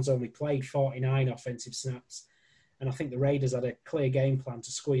the Browns only played 49 offensive snaps. And I think the Raiders had a clear game plan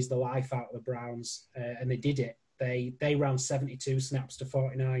to squeeze the life out of the Browns, and they did it. They ran 72 snaps to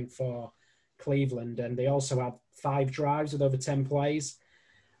 49 for Cleveland, and they also had 5 drives with over 10 plays.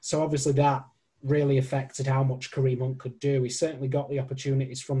 So obviously that really affected how much Kareem Hunt could do. He certainly got the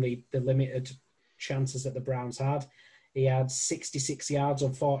opportunities from the limited chances that the Browns had. He had 66 yards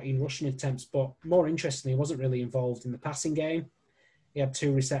on 14 rushing attempts, but more interestingly, he wasn't really involved in the passing game. He had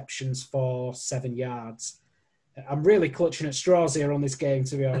 2 receptions for 7 yards. I'm really clutching at straws here on this game,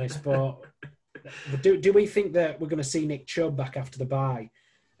 to be honest, but do we think that we're going to see Nick Chubb back after the bye?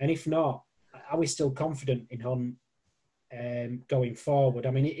 And if not, are we still confident in Hunt going forward?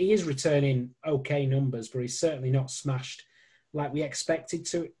 I mean, he is returning okay numbers, but he's certainly not smashed like we expected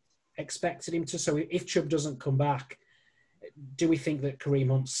him to. So if Chubb doesn't come back, do we think that Kareem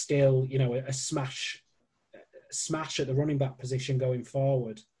Hunt's still, a smash at the running back position going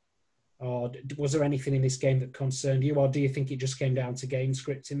forward? Or was there anything in this game that concerned you, or do you think it just came down to game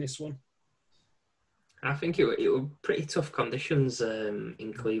script in this one? I think it were pretty tough conditions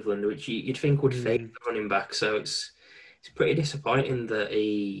in Cleveland, which you'd think would favour the running back. So it's pretty disappointing that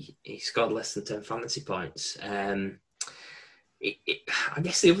he scored less than 10 fantasy points. I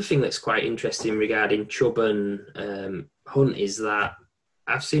guess the other thing that's quite interesting regarding Chubb and Hunt is that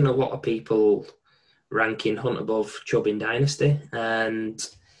I've seen a lot of people ranking Hunt above Chubb in Dynasty, and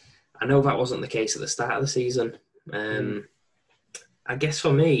I know that wasn't the case at the start of the season. I guess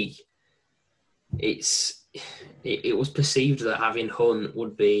for me, it was perceived that having Hunt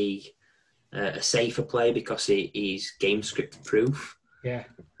would be a safer play because he's game script proof. Yeah.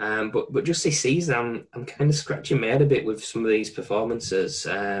 But just this season, I'm kind of scratching my head a bit with some of these performances.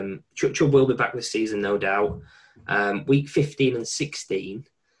 Chubb will be back this season, no doubt. Week 15 and 16,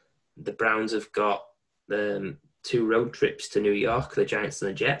 the Browns have got 2 road trips to New York, the Giants and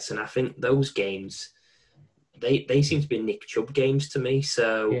the Jets, and I think those games, they seem to be Nick Chubb games to me.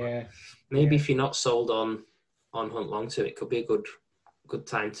 So maybe if you're not sold on Hunt long term, it could be a good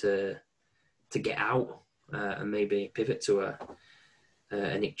time to get out and maybe pivot to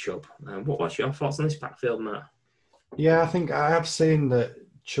a Nick Chubb. What's your thoughts on this backfield, Matt? Yeah, I think I have seen that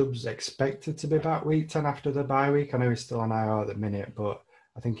Chubb's expected to be back week 10 after the bye week. I know he's still on IR at the minute, but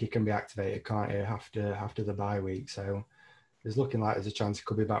I think he can be activated, can't he, after the bye week. So it's looking like there's a chance he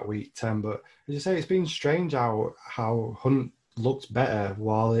could be back week 10. But as you say, it's been strange how Hunt looked better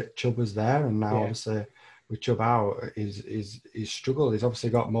while Chubb was there, and now obviously with Chubb out, he's struggled. He's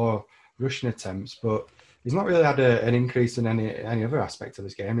obviously got more rushing attempts, but he's not really had an increase in any other aspect of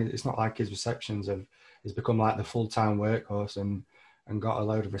his game. It's not like his receptions he's become like the full-time workhorse and got a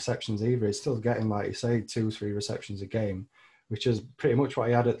load of receptions either. He's still getting, like you say, 2-3 receptions a game, which is pretty much what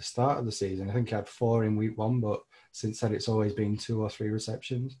he had at the start of the season. I think he had 4 in week 1, but since then it's always been 2 or 3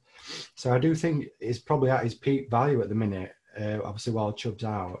 receptions. So I do think he's probably at his peak value at the minute, obviously while Chubb's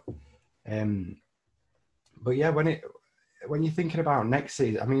out. But yeah, when you're thinking about next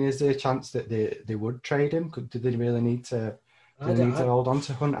season, I mean, is there a chance that they would trade him? Do they really need to hold on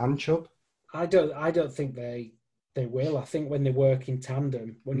to Hunt and Chubb? I don't think they They will. I think when they work in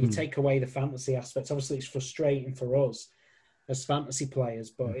tandem, when you take away the fantasy aspects, obviously it's frustrating for us as fantasy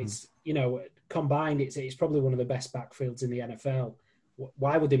players, but it's, combined, it's probably one of the best backfields in the NFL.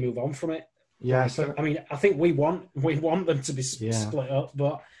 Why would they move on from it? Yeah, I think we want them to be split up,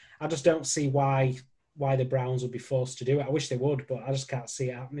 but I just don't see why the Browns would be forced to do it. I wish they would, but I just can't see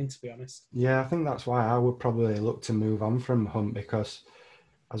it happening, to be honest. Yeah, I think that's why I would probably look to move on from Hunt, because,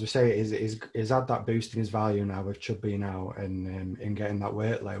 as we say, he's had that boost in his value now with Chubb being out and in getting that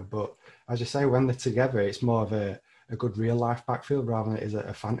workload. But as you say, when they're together, it's more of a good real life backfield rather than it is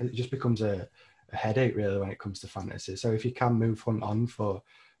a fantasy. It just becomes a headache really when it comes to fantasy. So if you can move Hunt on for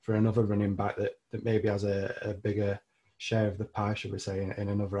another running back that maybe has a bigger share of the pie, should we say, in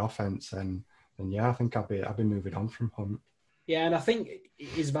another offense, then yeah, I think I'd be moving on from Hunt. Yeah, and I think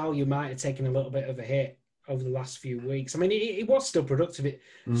his value might have taken a little bit of a hit over the last few weeks. I mean, he was still productive.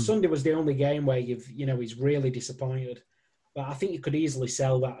 Sunday was the only game where he's really disappointed. But I think you could easily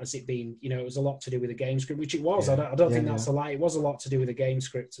sell that as it being, it was a lot to do with the game script, which it was. Yeah. I don't think that's a lie. It was a lot to do with the game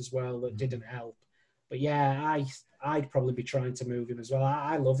script as well that didn't help. But yeah, I'd probably be trying to move him as well.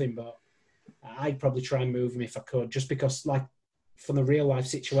 I love him, but I'd probably try and move him if I could, just because, like, from the real life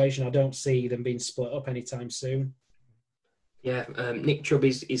situation, I don't see them being split up anytime soon. Yeah, Nick Chubb,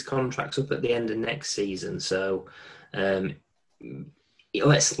 his contract's up at the end of next season. So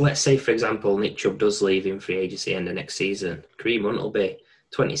let's say, for example, Nick Chubb does leave in free agency end of next season. Kareem Hunt will be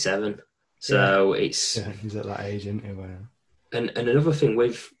 27. So it's... Yeah, he's at that age, isn't he? And another thing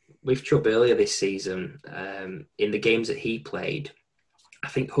with Chubb earlier this season, in the games that he played, I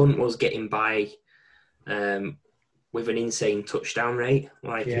think Hunt was getting by with an insane touchdown rate.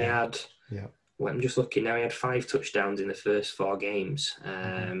 Like he had... Yeah. Well, I'm just looking now. He had 5 touchdowns in the first 4 games.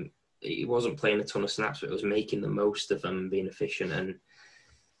 He wasn't playing a ton of snaps, but he was making the most of them and being efficient. And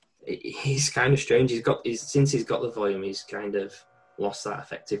he's kind of strange. Since he's got the volume, he's kind of lost that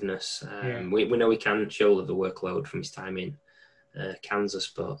effectiveness. We know he can shoulder the workload from his time in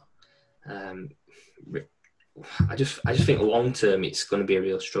Kansas, but I just think long term it's going to be a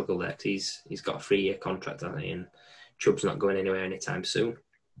real struggle there. He's got a 3-year contract, hasn't he? And Chubb's not going anywhere anytime soon.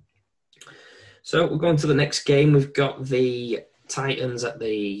 So we're going to the next game. We've got the Titans at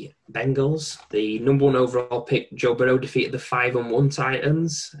the Bengals. The number 1 overall pick, Joe Burrow, defeated the 5-1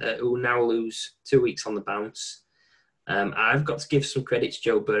 Titans, who now lose 2 weeks on the bounce. I've got to give some credit to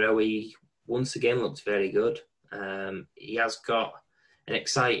Joe Burrow. He once again looked very good. He has got an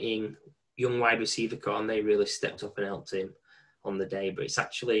exciting young wide receiver core, and they really stepped up and helped him on the day. But it's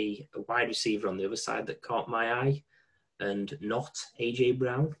actually a wide receiver on the other side that caught my eye, and not A.J.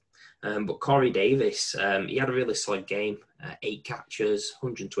 Brown. But Corey Davis, he had a really solid game. 8 catches,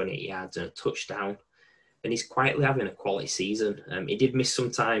 128 yards and a touchdown. And he's quietly having a quality season. He did miss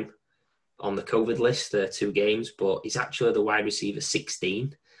some time on the COVID list, 2 games, but he's actually the wide receiver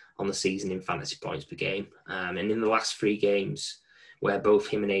 16 on the season in fantasy points per game. And in the last 3 games, where both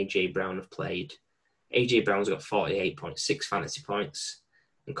him and A.J. Brown have played, A.J. Brown's got 48.6 fantasy points,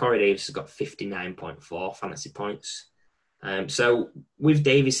 and Corey Davis has got 59.4 fantasy points. So with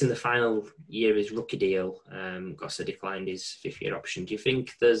Davis in the final year of his rookie deal, Gosser declined his 5th-year option. Do you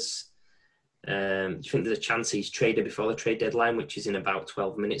think there's a chance he's traded before the trade deadline, which is in about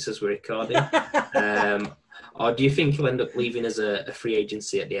 12 minutes as we're recording? Or do you think he'll end up leaving as a free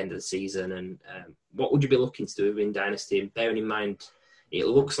agency at the end of the season? And what would you be looking to do in Dynasty? And bearing in mind, it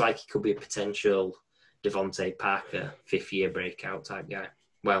looks like he could be a potential Devontae Parker 5th-year breakout type guy.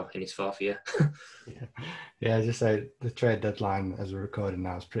 Well, in his 4th year. Yeah, as you say, the trade deadline as we're recording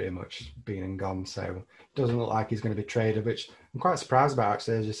now is pretty much been and gone. So it doesn't look like he's going to be traded, which I'm quite surprised about,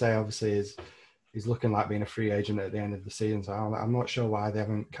 actually. As you say, obviously he's looking like being a free agent at the end of the season. So I'm not sure why they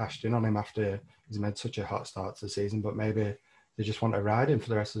haven't cashed in on him after he's made such a hot start to the season. But maybe they just want to ride him for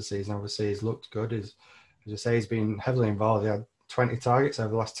the rest of the season. Obviously, he's looked good. As you say, he's been heavily involved. He had 20 targets over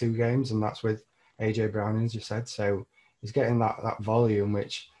the last 2 games, and that's with A.J. Brown, as you said. So he's getting that volume,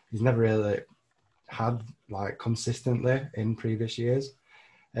 which he's never really had like consistently in previous years.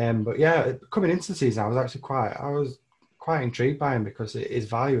 But yeah, coming into the season, I was quite intrigued by him because his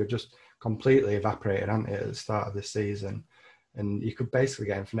value had just completely evaporated, hadn't it, at the start of this season. And you could basically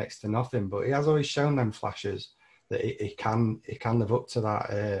get him for next to nothing. But he has always shown them flashes that he can live up to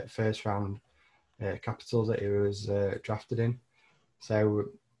that first round capital that he was drafted in. So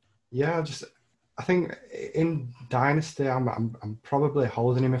yeah, I think in Dynasty, I'm probably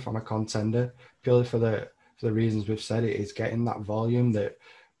holding him if I'm a contender, purely for the reasons we've said. It is getting that volume that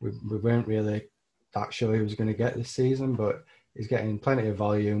we weren't really that sure he was going to get this season, but he's getting plenty of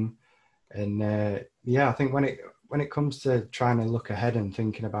volume. And I think when it comes to trying to look ahead and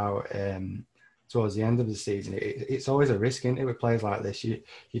thinking about towards the end of the season. It's always a risk, isn't it, with players like this? You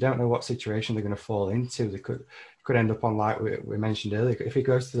don't know what situation they're going to fall into. They could end up on, like we mentioned earlier, if he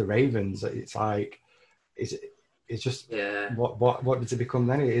goes to the Ravens, it's like it's just what does it become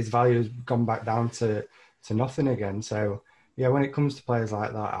then? His value has gone back down to nothing again. So yeah, when it comes to players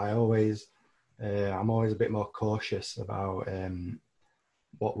like that, I'm always a bit more cautious about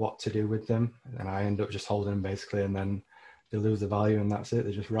what to do with them, and I end up just holding them basically, and then they lose the value, and that's it.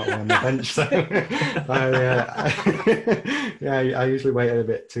 They just rot on the bench. So I usually wait a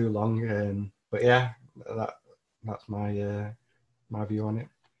bit too long. But yeah, that's my view on it.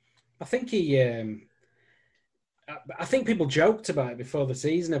 I think I think people joked about it before the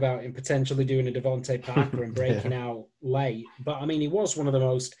season about him potentially doing a Devontae Parker and breaking out late. But I mean, he was one of the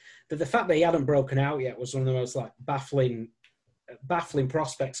most. The fact that he hadn't broken out yet was one of the most like baffling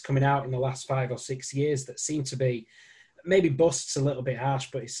prospects coming out in the last 5 or 6 years. That seemed to be maybe busts a little bit harsh,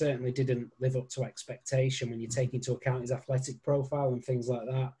 but he certainly didn't live up to expectation when you take into account his athletic profile and things like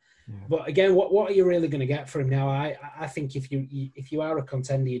that. Yeah. But again, what are you really going to get for him now? I think if you are a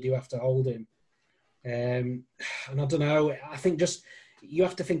contender, you do have to hold him. And I don't know. I think just you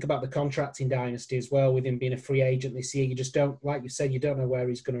have to think about the contracting dynasty as well. With him being a free agent this year, you just don't, like you said, you don't know where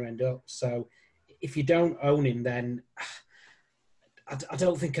he's going to end up. So if you don't own him, then I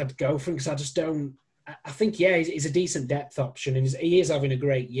don't think I'd go for him, because I just don't. I think he's a decent depth option, and he is having a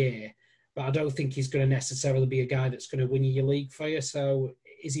great year. But I don't think he's going to necessarily be a guy that's going to win you your league for you. So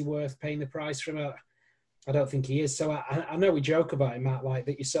is he worth paying the price for him? I don't think he is. So I know we joke about him, Matt, like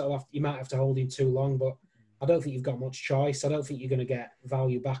that you might have to hold him too long, but I don't think you've got much choice. I don't think you're going to get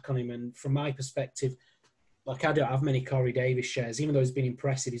value back on him. And from my perspective, like I don't have many Corey Davis shares, even though he's been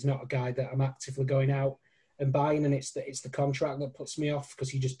impressive. He's not a guy that I'm actively going out and buying, and it's the contract that puts me off,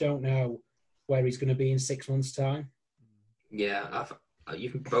 because you just don't know where he's going to be in 6 months' time. Yeah,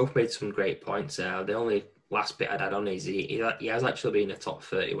 you've both made some great points there. The only last bit I'd add on is he has actually been a top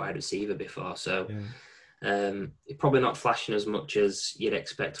 30 wide receiver before, so he's probably not flashing as much as you'd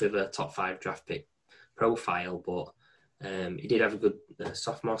expect with a top 5 draft pick profile, but he did have a good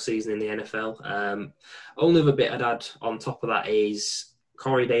sophomore season in the NFL. Only other bit I'd add on top of that is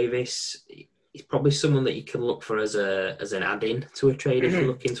Corey Davis. He's probably someone that you can look for as an add-in to a trade if you're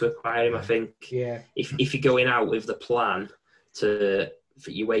looking to acquire him. I think if you're going out with the plan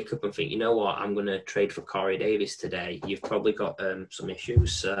you wake up and think, you know what, I'm going to trade for Corey Davis today, you've probably got some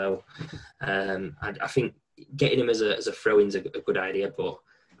issues. So I think getting him as a throw-in is a good idea, but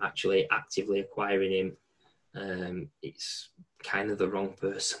actually actively acquiring him, it's kind of the wrong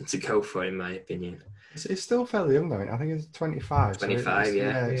person to go for, in my opinion. It's still fairly young though. I think it's 25. 25, so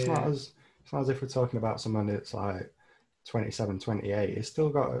it's not as if we're talking about someone that's like 27, 28. He's still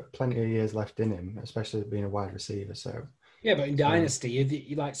got plenty of years left in him, especially being a wide receiver. So yeah, but in Dynasty,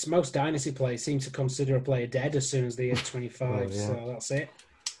 you like most Dynasty players seem to consider a player dead as soon as they hit 25. So that's it.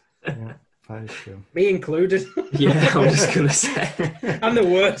 Yeah, that is true. Me included. Yeah, I was just going to say. I'm the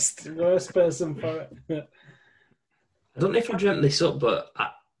worst person for it. I don't know if I dreamt this up, but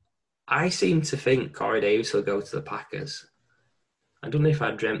I seem to think Corey Davis will go to the Packers. I don't know if I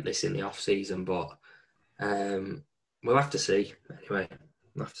dreamt this in the off-season, but we'll have to see. Anyway,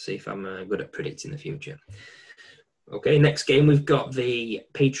 we'll have to see if I'm good at predicting the future. Okay, next game we've got the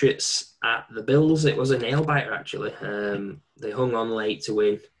Patriots at the Bills. It was a nail-biter, actually. They hung on late to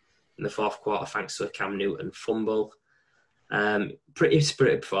win in the fourth quarter thanks to a Cam Newton fumble. Pretty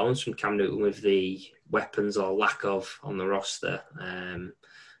spirited performance from Cam Newton with the weapons or lack of on the roster.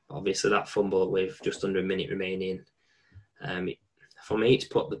 Obviously, that fumble with just under a minute remaining. For me, it's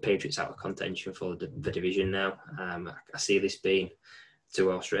put the Patriots out of contention for the division now. I see this being a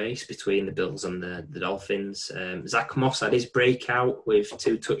 2-horse race between the Bills and the Dolphins. Zach Moss had his breakout with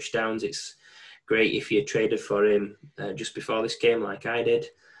 2 touchdowns. It's great if you traded for him just before this game like I did.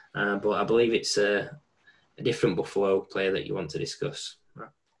 But I believe it's a different Buffalo player that you want to discuss.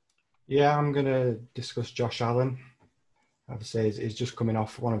 Yeah, I'm going to discuss Josh Allen. Obviously, he's just coming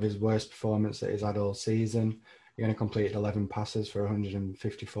off one of his worst performances that he's had all season. He only completed 11 passes for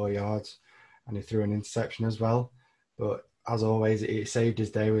 154 yards, and he threw an interception as well. But as always, he saved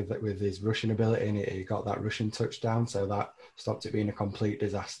his day with his rushing ability, and he got that rushing touchdown, so that stopped it being a complete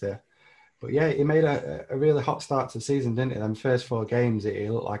disaster. But yeah, he made a really hot start to the season, didn't he? Them first 4 games, he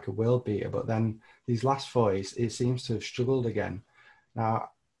looked like a world beater, but then these last 4, it seems to have struggled again.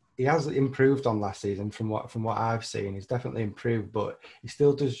 Now, he has improved on last season from what I've seen. He's definitely improved, but he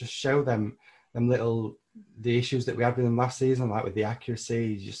still does just show the issues that we had with him last season, like with the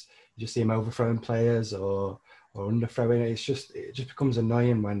accuracy. You just see him overthrowing players or underthrowing it. It just becomes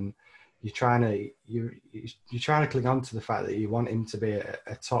annoying when you're trying to cling on to the fact that you want him to be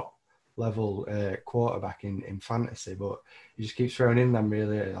a top level quarterback in fantasy, but he just keeps throwing in them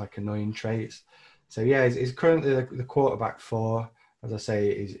really like annoying traits. So yeah, he's currently the quarterback 4. As I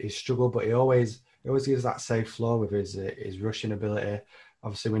say, he's struggled, but he always gives that safe floor with his rushing ability.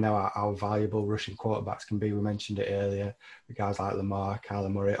 Obviously, we know how valuable rushing quarterbacks can be. We mentioned it earlier. The guys like Lamar,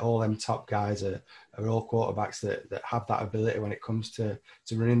 Kyler Murray, all them top guys are all quarterbacks that have that ability when it comes to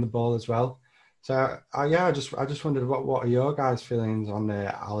running the ball as well. So I just wondered what are your guys' feelings on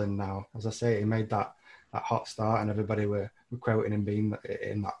Allen now? As I say, he made that hot start, and everybody were quoting him being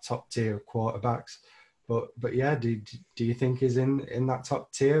in that top tier of quarterbacks. But yeah, do you think he's in that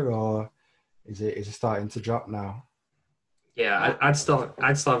top tier, or is it starting to drop now? Yeah, I'd still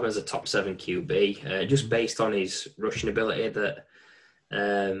have him as a top 7 QB, just based on his rushing ability. That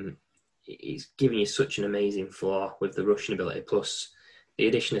he's giving you such an amazing floor with the rushing ability. Plus, the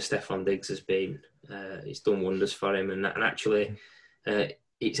addition of Stephon Diggs has been it's done wonders for him, and actually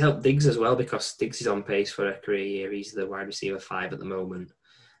it's helped Diggs as well, because Diggs is on pace for a career year. He's the wide receiver 5 at the moment.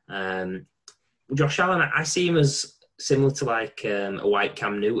 Josh Allen, I see him as similar to like a white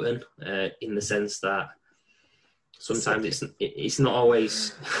Cam Newton in the sense that sometimes it's not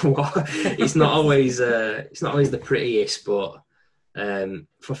always it's not always the prettiest, but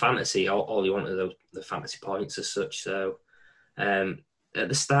for fantasy, all you want are the fantasy points as such. So at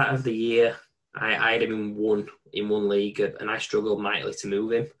the start of the year, I had him in one league, and I struggled mightily to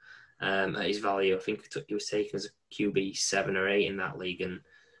move him at his value. I think he was taken as a QB 7 or 8 in that league, and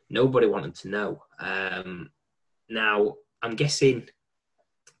nobody wanted to know. Now, I'm guessing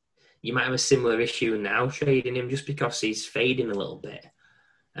you might have a similar issue now trading him, just because he's fading a little bit,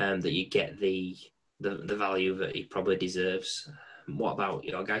 that you get the value that he probably deserves. What about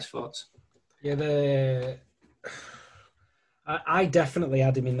your guys' thoughts? Yeah, I definitely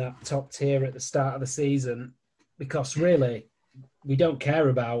had him in that top tier at the start of the season, because really we don't care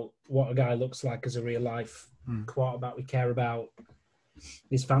about what a guy looks like as a real life quarterback. We care about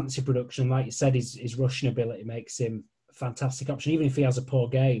his fantasy production. Like you said, his rushing ability makes him a fantastic option. Even if he has a poor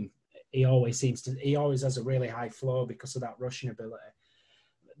game, he always has a really high floor because of that rushing ability.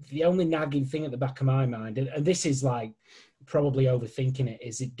 The only nagging thing at the back of my mind, and this is like probably overthinking it,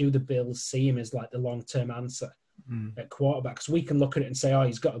 is do the Bills see him as like the long-term answer at quarterback? Because we can look at it and say, oh,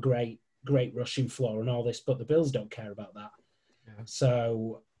 he's got a great rushing floor and all this, but the Bills don't care about that. Yeah.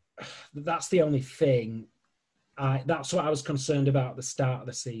 So that's the only thing. That's what I was concerned about at the start of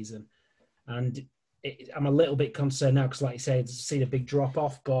the season. And I'm a little bit concerned now because, like you say, I've seen a big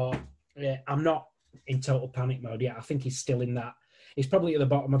drop-off, but I'm not in total panic mode yet. I think he's still in that. He's probably at the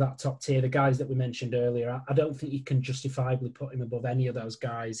bottom of that top tier. The guys that we mentioned earlier, I don't think you can justifiably put him above any of those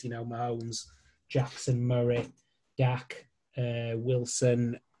guys. You know, Mahomes, Jackson, Murray, Dak,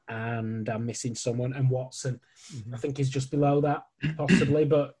 Wilson, and I'm missing someone, and Watson. I think he's just below that, possibly.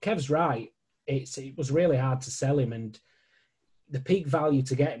 But Kev's right. It was really hard to sell him, and the peak value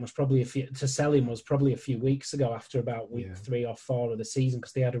to get him was probably a few weeks ago, after about week 3 or 4 of the season,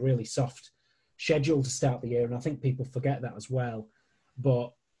 because they had a really soft schedule to start the year, and I think people forget that as well.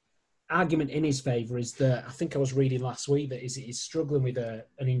 But argument in his favour is that I think I was reading last week that he's struggling with an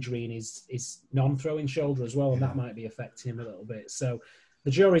injury in his non-throwing shoulder as well, and that might be affecting him a little bit. So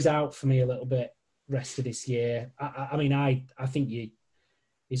the jury's out for me a little bit rest of this year. I think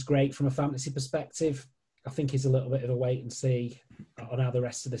he's great from a fantasy perspective. I think he's a little bit of a wait and see on how the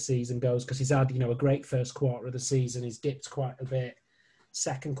rest of the season goes, because he's had a great first quarter of the season. He's dipped quite a bit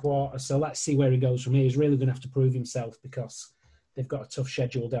second quarter. So let's see where he goes from here. He's really going to have to prove himself, because they've got a tough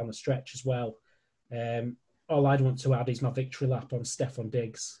schedule down the stretch as well. All I'd want to add is my victory lap on Stephon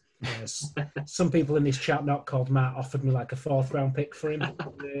Diggs. Some people in this chat, not called Matt, offered me like a 4th round pick for him in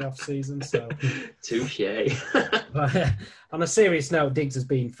the off season. So touche. But, on a serious note, Diggs has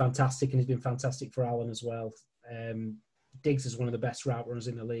been fantastic, and he's been fantastic for Allen as well. Diggs is one of the best route runners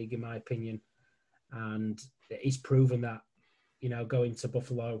in the league, in my opinion, and he's proven that. Going to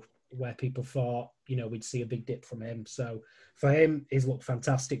Buffalo, where people thought, we'd see a big dip from him. So for him, he's looked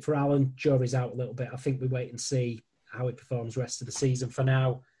fantastic. For Allen, jury's out a little bit. I think we wait and see how he performs the rest of the season. For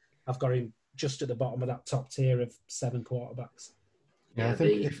now, I've got him just at the bottom of that top tier of 7 quarterbacks. Yeah, I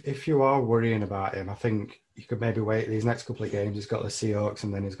think if you are worrying about him, I think you could maybe wait these next couple of games. He's got the Seahawks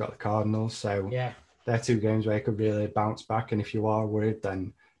and then he's got the Cardinals. So they're 2 games where he could really bounce back. And if you are worried,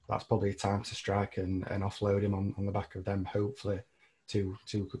 then that's probably time to strike and offload him on the back of them, hopefully. Two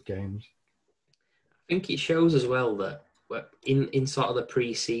good games. I think it shows as well that in sort of the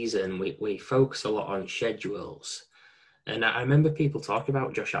pre-season, we focus a lot on schedules. And I remember people talking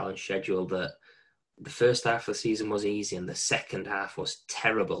about Josh Allen's schedule, that the first half of the season was easy and the second half was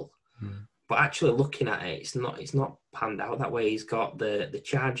terrible. But actually looking at it, it's not panned out that way. He's got the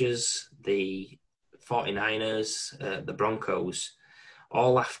Chargers, the 49ers, the Broncos,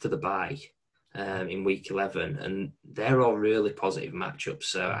 all after the bye in week 11, and they're all really positive matchups.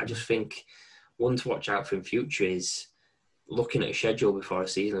 So I just think one to watch out for in future is looking at a schedule before a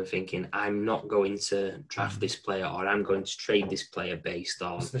season and thinking, I'm not going to draft this player, or I'm going to trade this player based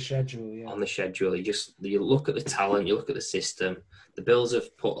on the schedule. Yeah. On the schedule, you look at the talent, you look at the system. The Bills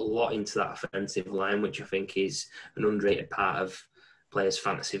have put a lot into that offensive line, which I think is an underrated part of players'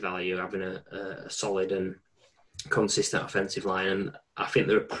 fantasy value, having a solid and consistent offensive line. And I think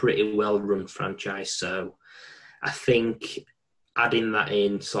they're a pretty well-run franchise. So I think adding that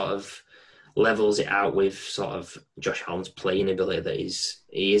in sort of levels it out with sort of Josh Allen's playing ability that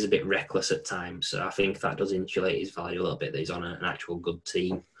he is a bit reckless at times. So I think that does insulate his value a little bit, that he's on an actual good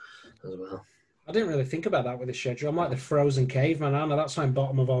team as well. I didn't really think about that with the schedule. I'm like the frozen caveman, aren't I? That's why I'm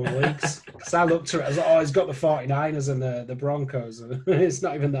bottom of all the leagues. Because I looked at it, I was like, he's got the 49ers and the Broncos. It's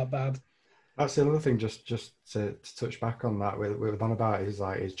not even that bad. That's the other thing, just to touch back on that, with on about is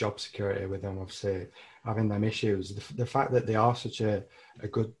like his job security with them, obviously having them issues. The fact that they are such a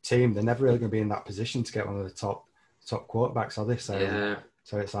good team, they're never really going to be in that position to get one of the top quarterbacks, are they?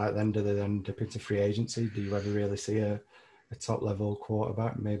 So it's like then do they then dip into free agency? Do you ever really see a top level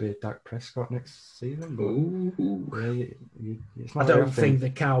quarterback, maybe Dak Prescott next season? But really, it's not. I don't think the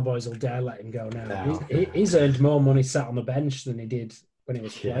Cowboys will dare let him go now. He's earned more money sat on the bench than he did when he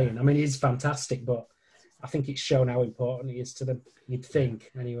was playing. I mean, he's fantastic, but I think it's shown how important he is to them. You'd think,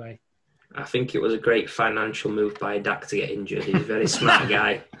 anyway. I think it was a great financial move by Dak to get injured. He's a very smart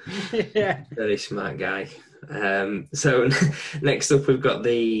guy. Yeah. Very smart guy. So next up, we've got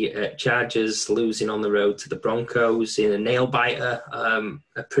the Chargers losing on the road to the Broncos in a nail-biter.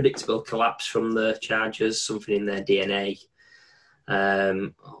 A predictable collapse from the Chargers, something in their DNA.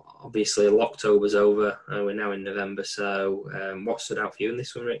 Obviously, October's over. We're now in November. So what stood out for you in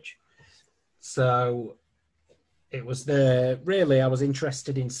this one, Rich? So it was I was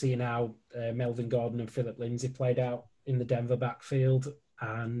interested in seeing how Melvin Gordon and Philip Lindsay played out in the Denver backfield.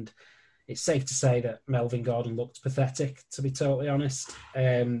 And it's safe to say that Melvin Gordon looked pathetic, to be totally honest.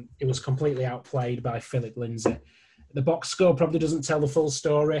 It was completely outplayed by Philip Lindsay. The box score probably doesn't tell the full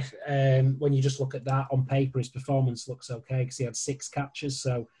story. When you just look at that on paper, his performance looks okay because he had 6 catches.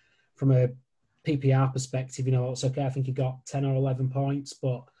 So from a PPR perspective, it's okay. I think he got 10 or 11 points,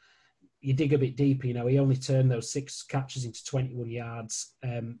 but you dig a bit deeper, he only turned those 6 catches into 21 yards.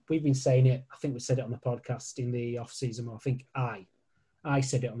 We've been saying it, I think we said it on the podcast in the off-season, or I think I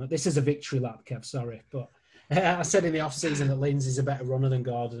said it on that. This is a victory lap, Kev, sorry. But I said in the off-season that Lindsay's a better runner than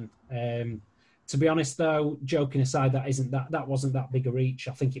Gordon. To be honest, though, joking aside, that wasn't that big a reach.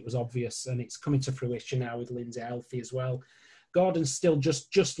 I think it was obvious, and it's coming to fruition now with Lindsay healthy as well. Gordon's still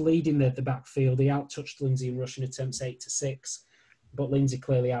just leading the backfield. He out-touched Lindsay in rushing attempts 8-6, but Lindsay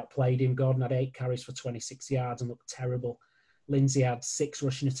clearly outplayed him. Gordon had 8 carries for 26 yards and looked terrible. Lindsay had 6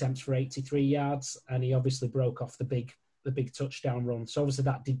 rushing attempts for 83 yards, and he obviously broke off the big touchdown run. So obviously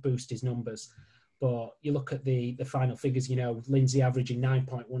that did boost his numbers. But you look at the final figures, Lindsay averaging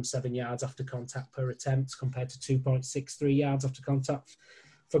 9.17 yards after contact per attempt compared to 2.63 yards after contact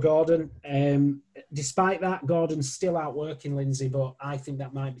for Gordon. Despite that, Gordon's still outworking Lindsay, but I think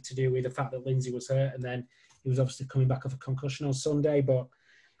that might be to do with the fact that Lindsay was hurt, and then he was obviously coming back off a concussion on Sunday. But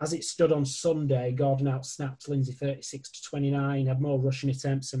as it stood on Sunday, Gordon outsnapped Lindsay 36-29, had more rushing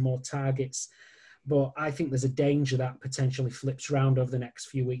attempts and more targets. But I think there's a danger that potentially flips around over the next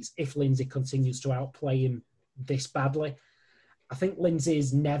few weeks if Lindsay continues to outplay him this badly. I think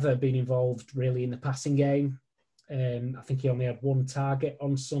Lindsay's never been involved really in the passing game. I think he only had 1 target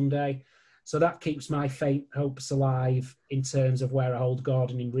on Sunday. So that keeps my faint hopes alive in terms of where I hold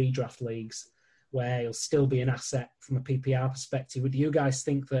Gordon in redraft leagues, where he'll still be an asset from a PPR perspective. Would you guys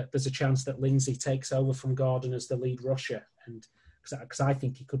think that there's a chance that Lindsay takes over from Gordon as the lead rusher? And because I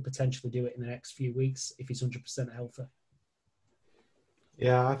think he could potentially do it in the next few weeks if he's 100% healthy.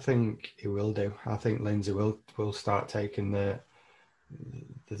 Yeah, I think he will do. I think Lindsay will start taking the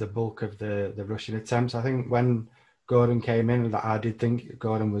bulk of the rushing attempts. I think when Gordon came in, I did think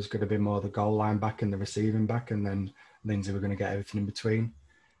Gordon was going to be more the goal line back and the receiving back, and then Lindsay were going to get everything in between.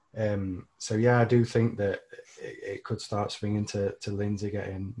 So yeah, I do think that it could start swinging to Lindsay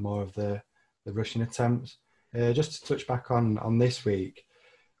getting more of the rushing attempts. Just to touch back on this week,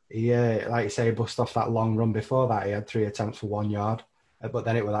 he, like you say, bust off that long run. Before that, he had 3 attempts for 1 yard, but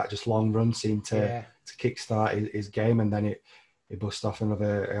then it was that just long run seemed to kickstart his game, and then it bust off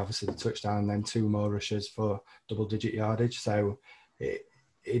another, obviously the touchdown, and then 2 more rushes for double-digit yardage. So it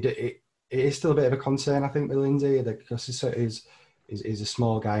is still a bit of a concern, I think, with Lindsay, because his he's a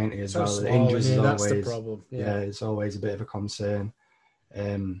small guy, isn't he, as So well? small, The injuries is that's always, the problem. Yeah, it's always a bit of a concern.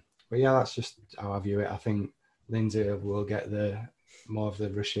 But yeah, that's just how I view it. I think Lindsay will get more of the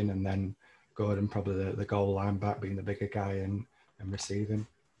rushing, and then Gordon probably the goal line back, being the bigger guy and receiving.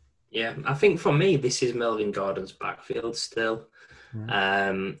 Yeah, I think for me, this is Melvin Gordon's backfield still.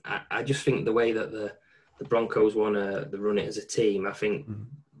 Right. I just think the way that the Broncos want to run it as a team, I think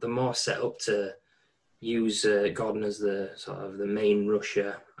they're more set up to use Gordon as the sort of the main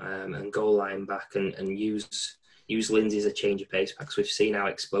rusher and goal line back, and use Lindsay as a change of pace back. So we've seen how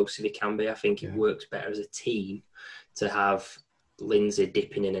explosive he can be. I think it works better as a team to have Lindsay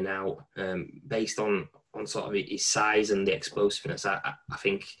dipping in and out based on sort of his size and the explosiveness. I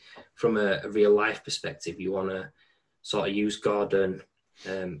think from a real life perspective, you want to sort of use Gordon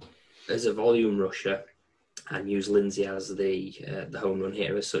as a volume rusher and use Lindsay as the home run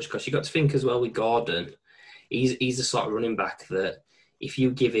hitter as such. Because you got to think as well with Gordon, he's the sort of running back that if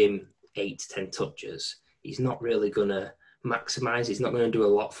you give him 8 to 10 touches, he's not really going to maximise. He's not going to do a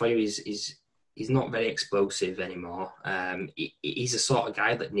lot for you. He's not very explosive anymore. He's the sort of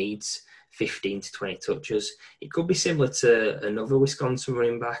guy that needs 15 to 20 touches. It could be similar to another Wisconsin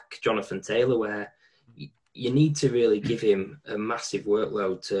running back, Jonathan Taylor, where you need to really give him a massive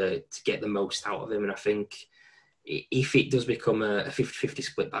workload to get the most out of him. And I think if it does become a 50-50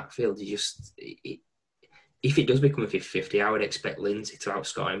 split backfield, if it does become a 50-50, I would expect Lindsay to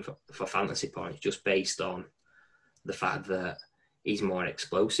outscore him for fantasy points just based on the fact that he's more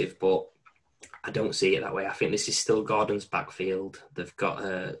explosive. But I don't see it that way. I think this is still Gordon's backfield. They've got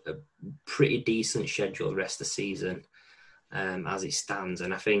a pretty decent schedule the rest of the season as it stands.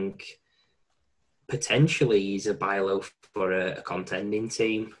 And I think potentially he's a buy low for a contending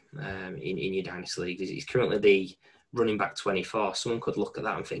team in your Dynasty League. He's currently the running back 24. Someone could look at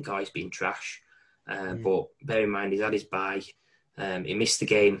that and think, oh, he's been trash. But bear in mind, he's had his bye. He missed the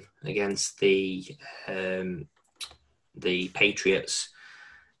game against the Patriots.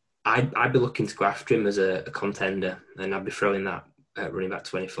 I'd be looking to go after him as a contender, and I'd be throwing that running back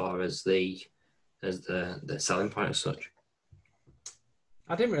 24 as the selling point as such.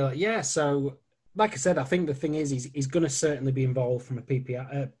 I didn't really, so like I said, I think the thing is he's going to certainly be involved from a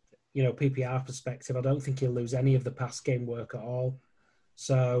PPR perspective. I don't think he'll lose any of the pass game work at all.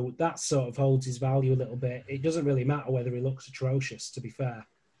 So that sort of holds his value a little bit. It doesn't really matter whether he looks atrocious, to be fair.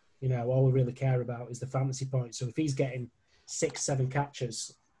 All we really care about is the fantasy points. So if he's getting 6-7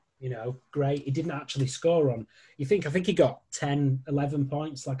 catches, great. He didn't actually score on. I think he got 10, 11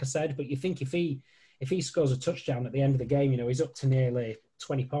 points, like I said. But you think if he scores a touchdown at the end of the game, he's up to nearly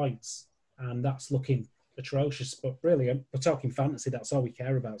 20 points. And that's looking atrocious. But really, we're talking fantasy. That's all we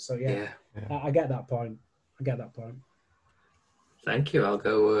care about. So, yeah. I get that point. Thank you. I'll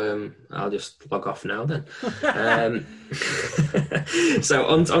go. I'll just log off now then. So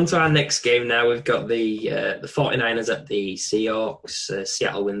on to our next game now. We've got the 49ers at the Seahawks.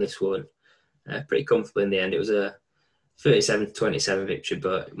 Seattle win this one pretty comfortably in the end. It was a 37-27 victory,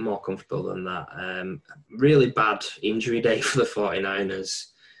 but more comfortable than that. Really bad injury day for the 49ers.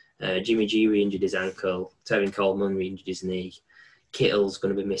 Jimmy G re-injured his ankle. Tevin Coleman re-injured his knee. Kittle's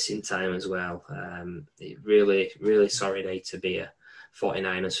going to be missing time as well. Really, really sorry day to be a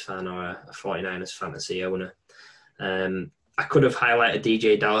 49ers fan or a 49ers fantasy owner. I could have highlighted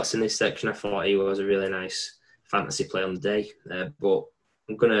DJ Dallas in this section. I thought he was a really nice fantasy play on the day. But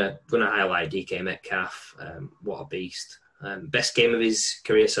I'm gonna highlight DK Metcalf. What a beast. Best game of his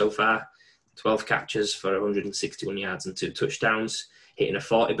career so far. 12 catches for 161 yards and 2 touchdowns, hitting a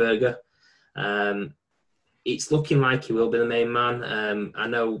 40-burger. It's looking like he will be the main man. I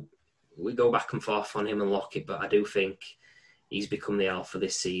know we go back and forth on him and Lockett, but I do think he's become the alpha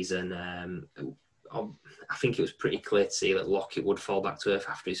this season. I think it was pretty clear to see that Lockett would fall back to earth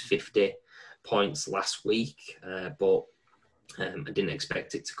after his 50 points last week, but I didn't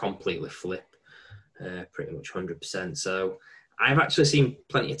expect it to completely flip pretty much 100%. So I've actually seen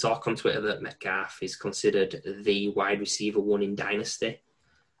plenty of talk on Twitter that Metcalf is considered the wide receiver 1 in Dynasty.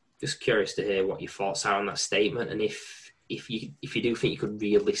 Just curious to hear what your thoughts are on that statement, and if you do think you could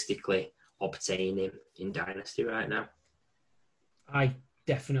realistically obtain him in Dynasty right now. I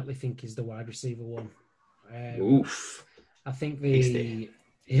definitely think he's the wide receiver 1. Oof. I think there's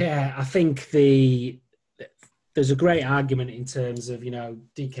a great argument in terms of,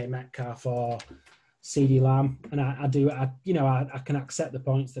 DK Metcalf or CeeDee Lamb. And I can accept the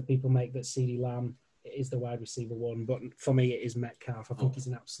points that people make that CeeDee Lamb is the wide receiver 1, but for me it is Metcalf. I think he's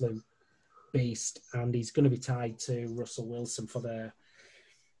an absolute beast, and he's going to be tied to Russell Wilson for the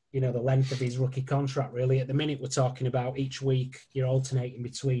length of his rookie contract. Really, at the minute we're talking about each week you're alternating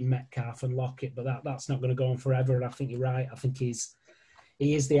between Metcalf and Lockett, but that's not going to go on forever. And I think you're right. I think he's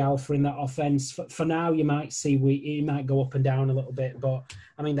he is the alpha in that offense. For now, you might see he might go up and down a little bit, but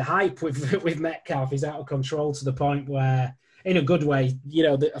I mean the hype with Metcalf is out of control to the point where, in a good way,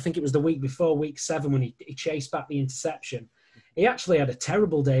 I think it was the week before, week 7, when he chased back the interception. He actually had a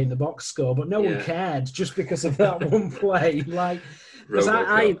terrible day in the box score, but no one cared just because of that one play. Because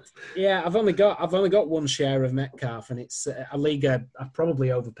I've only got one share of Metcalf, and it's a league I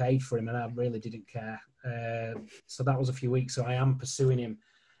probably overpaid for him, and I really didn't care. So that was a few weeks. So I am pursuing him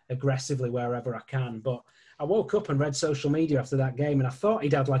aggressively wherever I can. But I woke up and read social media after that game, and I thought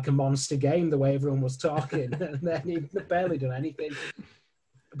he'd had like a monster game the way everyone was talking, and then he'd barely done anything.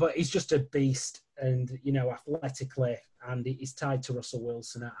 But he's just a beast, and athletically, and he's tied to Russell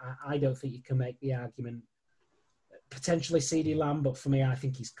Wilson. I don't think you can make the argument. Potentially CeeDee Lamb, but for me, I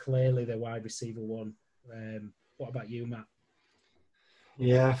think he's clearly the wide receiver one. What about you, Matt?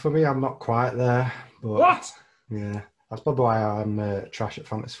 Yeah, for me, I'm not quite there. But what? Yeah, that's probably why I'm trash at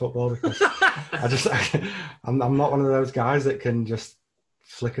fantasy football, because I'm not one of those guys that can just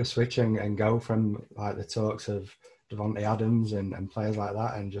flick a switch and go from like the talks of Devontae Adams and players like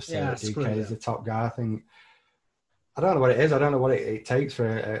that and just say that DK is the top guy. I think I don't know what it is. I don't know what it takes for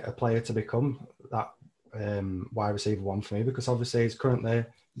a player to become that wide receiver one for me, because obviously he's currently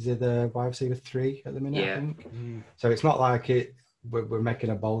the wide receiver 3 at the minute. I think. So it's not like we're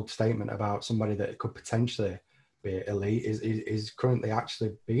making a bold statement about somebody that could potentially be elite. Is currently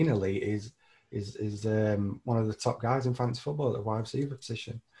actually being elite. Is one of the top guys in fantasy football at the wide receiver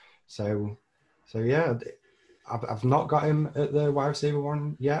position. So yeah, I've not got him at the wide receiver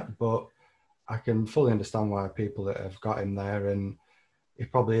one yet, but I can fully understand why people that have got him there, and he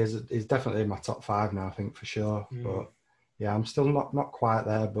probably is definitely in my top 5 now, I think, for sure. But yeah, I'm still not quite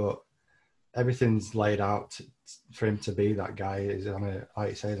there, but everything's laid out for him to be that guy. He's like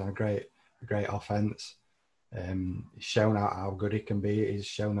you say, he's on a great offense. He's shown out how good he can be. He's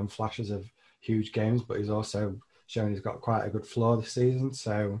shown them flashes of huge games, but he's also shown he's got quite a good floor this season.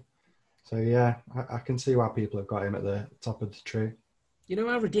 So yeah, I can see why people have got him at the top of the tree. You know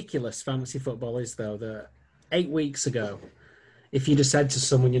how ridiculous fantasy football is, though, that 8 weeks ago, if you'd have said to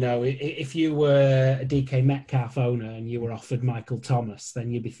someone, if you were a DK Metcalf owner and you were offered Michael Thomas, then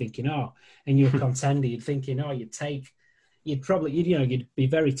you'd be thinking, and you're a contender, you'd thinking, you'd be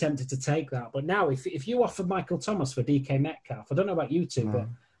very tempted to take that. But now, if you offered Michael Thomas for DK Metcalf, I don't know about you two, but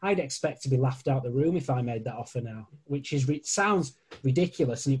I'd expect to be laughed out the room if I made that offer now, which sounds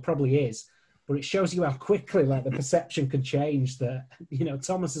ridiculous, and it probably is, but it shows you how quickly the perception can change that,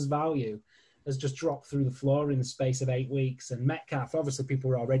 Thomas's value has just dropped through the floor in the space of 8 weeks. And Metcalf, obviously people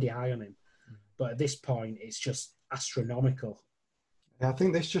were already high on him, but at this point it's just astronomical. Yeah, I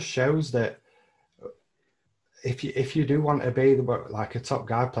think this just shows that if you do want to be like a top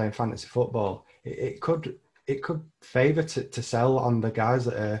guy playing fantasy football, it could favour to sell on the guys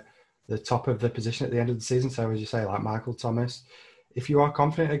that are the top of the position at the end of the season. So as you say, like Michael Thomas, if you are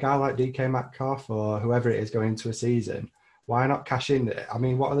confident a guy like DK Metcalf or whoever it is going into a season, why not cash in? I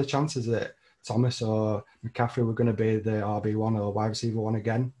mean, what are the chances that Thomas or McCaffrey were going to be the RB1 or wide receiver 1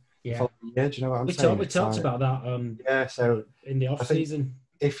 again? Yeah. Do you know what I'm saying? We talked about that so in the off-season.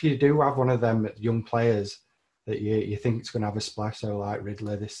 If you do have one of them young players that you think it's going to have a splash, so like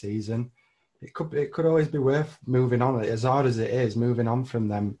Ridley this season, it could always be worth moving on. As hard as it is, moving on from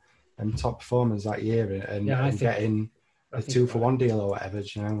them and top performers that year and getting a 2-for-1 deal or whatever,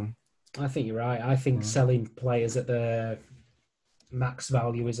 I think you're right. I think selling players at the max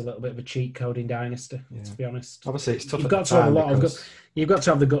value is a little bit of a cheat code in Dynasty, to be honest. Obviously, it's tough. You've got to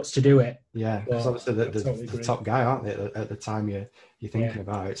have the guts to do it. Yeah, because obviously the top guy, aren't they, at the time you're thinking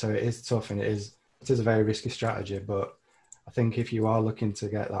about it. So it is tough, and it is a very risky strategy. But I think if you are looking to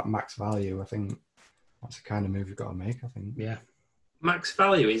get that max value, I think that's the kind of move you've got to make. I think. Yeah. Max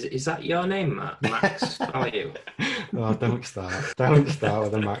Value, is that your name, Matt? Max Value. Oh, don't start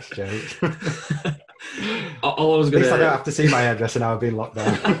with a Max joke. All I was going to... I don't have to see my hairdresser now. I've been locked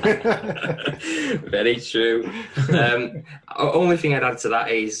down. Very true. Only thing I'd add to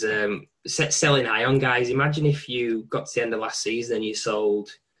that is selling high on guys. Imagine if you got to the end of last season and you sold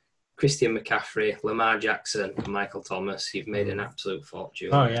Christian McCaffrey, Lamar Jackson, and Michael Thomas. You've made an absolute fortune.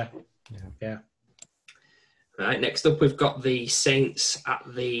 Oh, yeah. Right, next up we've got the Saints at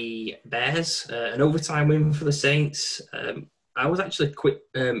the Bears. An overtime win for the Saints. I was actually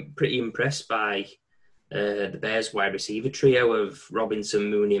pretty impressed by the Bears wide receiver trio of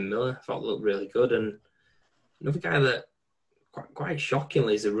Robinson, Mooney and Miller. I thought it looked really good. And another guy that quite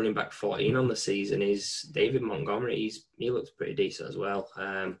shockingly is the running back 14 on the season is David Montgomery. He looks pretty decent as well.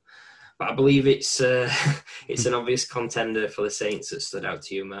 But I believe it's an obvious contender for the Saints that stood out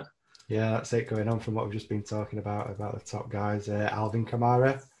to you, Matt. Yeah, that's it. Going on from what we've just been talking about the top guys, Alvin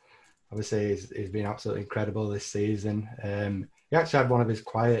Kamara. Obviously, he's been absolutely incredible this season. He actually had one of his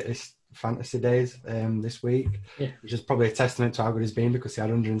quietest fantasy days this week, which is probably a testament to how good he's been because he had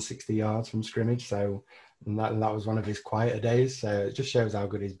 160 yards from scrimmage. So and that was one of his quieter days. So it just shows how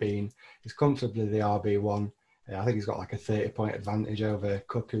good he's been. He's comfortably the RB1. I think he's got like a 30-point advantage over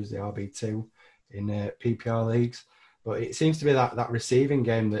Kupp, who's the RB2 in PPR leagues. But it seems to be that receiving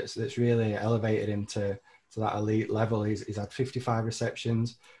game that's really elevated him to that elite level. He's had 55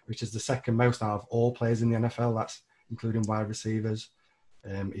 receptions, which is the second most out of all players in the NFL. That's including wide receivers.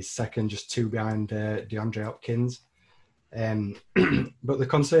 He's second, just two behind DeAndre Hopkins. But the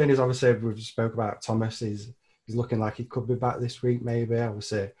concern is obviously we've spoke about Thomas. He's looking like he could be back this week, maybe.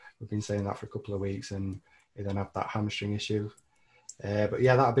 Obviously, we've been saying that for a couple of weeks, and he then had that hamstring issue. But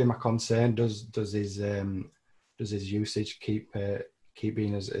yeah, that'd be my concern. Does his usage keep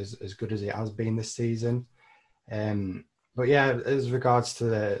being as good as it has been this season? But yeah, as regards to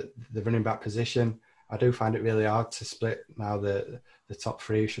the running back position, I do find it really hard to split now the top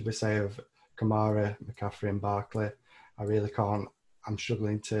three, should we say, of Kamara, McCaffrey and Barkley. I really can't. I'm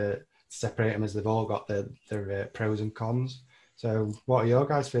struggling to separate them as they've all got their pros and cons. So what are your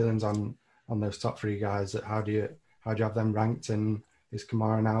guys' feelings on those top three guys? How do you have them ranked, and is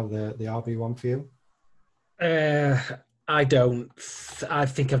Kamara now the RB1 for you? I don't. I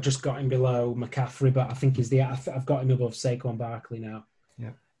think I've just got him below McCaffrey, but I think I've got him above Saquon Barkley now.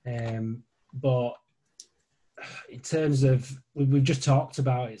 Yeah. But in terms of we've just talked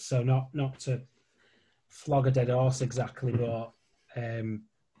about it, so not to flog a dead horse exactly, but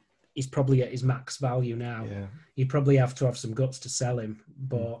he's probably at his max value now. Yeah. You probably have to have some guts to sell him,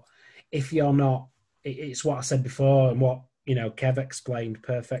 but if you're not, it's what I said before, and what Kev explained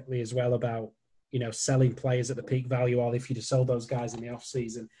perfectly as well about selling players at the peak value, or if you'd have sold those guys in the off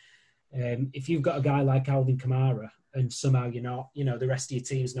season. If you've got a guy like Alvin Kamara and somehow you're not, the rest of your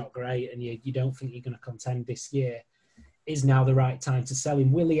team's not great and you don't think you're going to contend this year, is now the right time to sell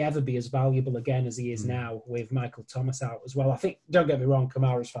him? Will he ever be as valuable again as he is now with Michael Thomas out as well? I think, don't get me wrong,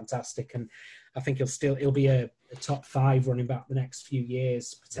 Kamara's fantastic, and I think he'll be a top 5 running back the next few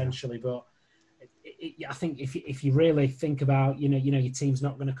years potentially, but I think if you really think about, your team's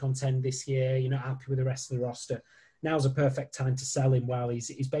not going to contend this year, you're not happy with the rest of the roster, now's a perfect time to sell him while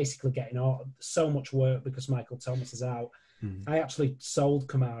he's basically getting so much work because Michael Thomas is out. I actually sold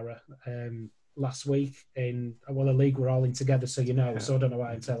Kamara last week in a league we're all in together, so so I don't know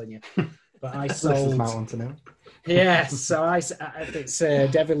why I'm telling you. But I sold... This is my one to know. Yeah, so it's a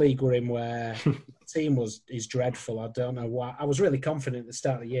Devil League we're in where the team is dreadful. I don't know why. I was really confident at the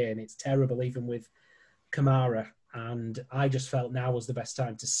start of the year, and it's terrible even with Kamara. And I just felt now was the best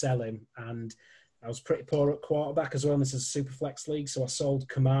time to sell him. And I was pretty poor at quarterback as well. And this is a super flex league, so I sold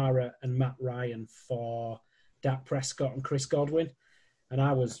Kamara and Matt Ryan for Dak Prescott and Chris Godwin. And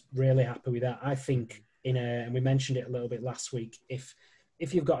I was really happy with that. I think and we mentioned it a little bit last week,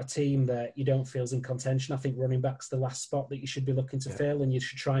 if you've got a team that you don't feel is in contention, I think running back's the last spot that you should be looking to fill, and you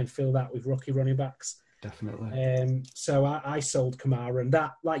should try and fill that with rookie running backs. Definitely. So I sold Kamara, and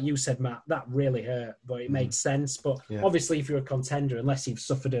that, like you said, Matt, that really hurt, but it made sense. But obviously, if you're a contender, unless you've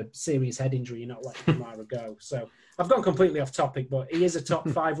suffered a serious head injury, you're not letting Kamara go. So I've gone completely off topic, but he is a top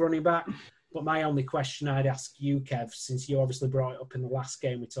 5 running back. But my only question I'd ask you, Kev, since you obviously brought it up in the last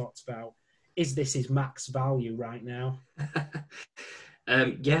game we talked about, is this his max value right now?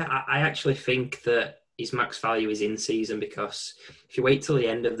 I actually think that his max value is in season, because if you wait till the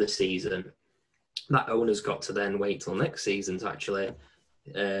end of the season, that owner's got to then wait till next season to actually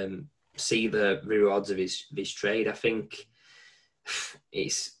see the rewards of his trade. I think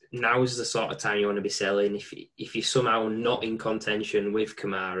now's the sort of time you want to be selling. If you're somehow not in contention with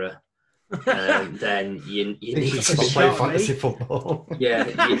Kamara, then you need to play fantasy football. Yeah,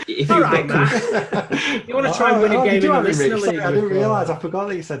 if all right, Matt. You want to try and win a game in the listener league? I didn't realise. I forgot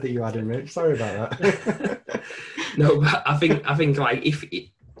that you said that you had him, Rich. Sorry about that. No, but I think like if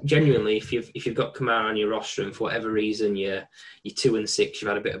you've got Kamara on your roster and for whatever reason you're 2-6, you've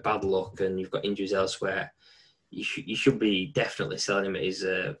had a bit of bad luck and you've got injuries elsewhere, you should be definitely selling him at his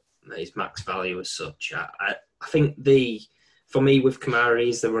max value as such. I think for me, with Kamara,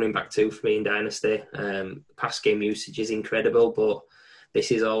 he's the running back 2 for me in Dynasty. Pass game usage is incredible, but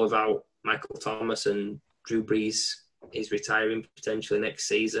this is all about Michael Thomas, and Drew Brees is retiring potentially next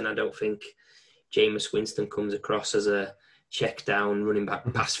season. I don't think Jameis Winston comes across as a check-down, running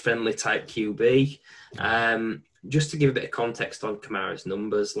back, pass-friendly type QB. Just to give a bit of context on Kamara's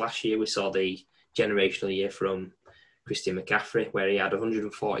numbers, last year we saw the generational year from Christian McCaffrey, where he had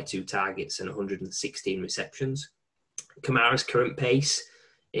 142 targets and 116 receptions. Kamara's current pace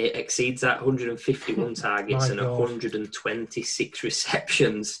it exceeds that 151 targets My and God. 126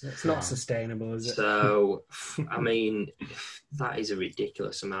 receptions. It's not sustainable, is it? So, I mean, that is a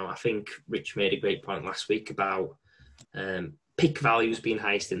ridiculous amount. I think Rich made a great point last week about pick values being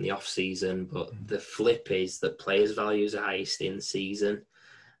highest in the off season, but the flip is that players' values are highest in season,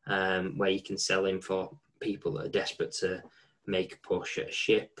 where you can sell him for people that are desperate to make a push at a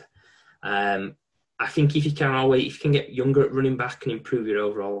ship. I think if you can get younger at running back and improve your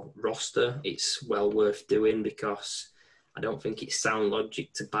overall roster, it's well worth doing, because I don't think it's sound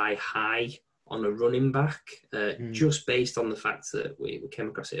logic to buy high on a running back, just based on the fact that we came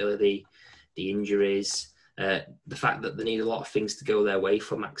across it earlier, the injuries, the fact that they need a lot of things to go their way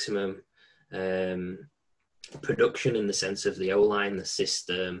for maximum production, in the sense of the O-line, the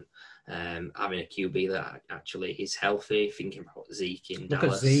system, having a QB that actually is healthy. Thinking about Zeke in Look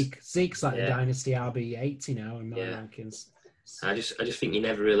Dallas. At Zeke. Zeke's like the dynasty RB 80 now in my rankings. I just think you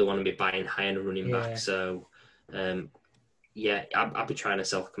never really want to be buying high on a running back. So, I'd be trying to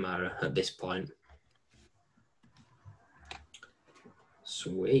sell Kamara at this point.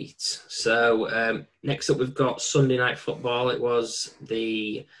 Sweet. So next up, we've got Sunday Night Football. It was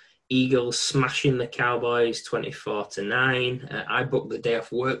the Eagles smashing the Cowboys 24-9. I booked the day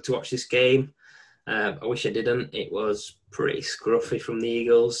off work to watch this game. I wish I didn't. It was pretty scruffy from the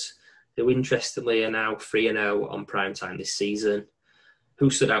Eagles, who interestingly are now 3-0 on primetime this season. Who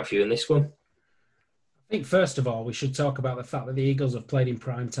stood out for you in this one? I think first of all, we should talk about the fact that the Eagles have played in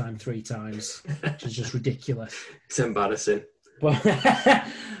primetime 3 times, which is just ridiculous. It's embarrassing.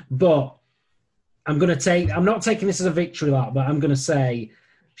 But I'm not taking this as a victory lap, but I'm going to say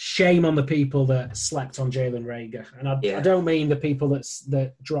shame on the people that slept on Jalen Reagor. And I don't mean the people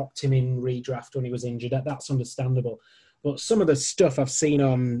that dropped him in redraft when he was injured. That's understandable. But some of the stuff I've seen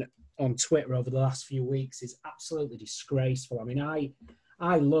on Twitter over the last few weeks is absolutely disgraceful. I mean,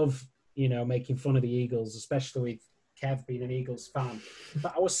 I love, making fun of the Eagles, especially with Kev being an Eagles fan.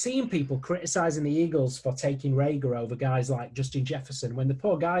 But I was seeing people criticising the Eagles for taking Reagor over guys like Justin Jefferson when the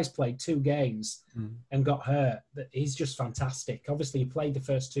poor guy's played 2 games and got hurt. He's just fantastic. Obviously, he played the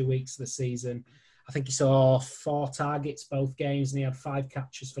first 2 weeks of the season. I think he saw 4 targets both games, and he had 5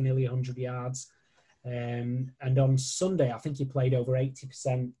 catches for nearly 100 yards. And on Sunday, I think he played over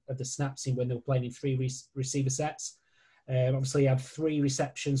 80% of the snaps when they were playing in 3 receiver sets. Obviously, he had 3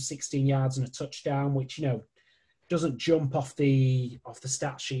 receptions, 16 yards and a touchdown, which, doesn't jump off the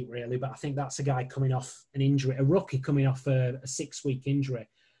stat sheet really, but I think that's a guy coming off an injury, a rookie coming off a 6-week injury.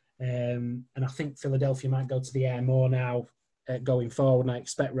 And I think Philadelphia might go to the air more now going forward, and I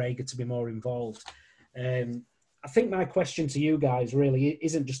expect Reagor to be more involved. I think my question to you guys really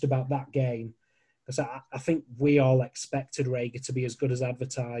isn't just about that game, because I think we all expected Reagor to be as good as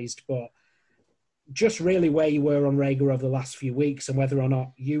advertised, but just really where you were on Reagor over the last few weeks, and whether or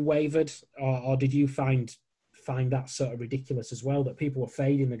not you wavered, or did you find that sort of ridiculous as well, that people were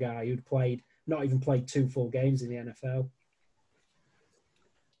fading the guy who'd not even played 2 full games in the NFL?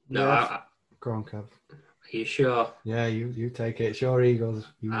 No, go on, Kev. Are you sure? Yeah, you take it. It's your Eagles.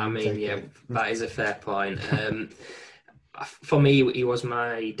 That is a fair point. For me, he was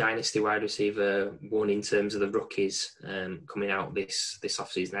my dynasty wide receiver 1 in terms of the rookies coming out this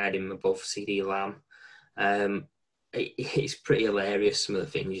offseason. I had him above CeeDee Lamb. It's pretty hilarious, some of the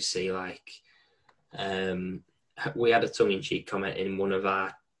things you see, like we had a tongue-in-cheek comment in one of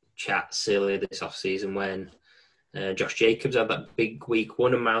our chats earlier this offseason when Josh Jacobs had that big week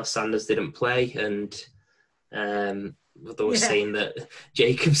 1 and Miles Sanders didn't play, and they were saying that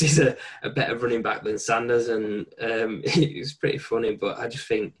Jacobs is a better running back than Sanders, and it was pretty funny. But I just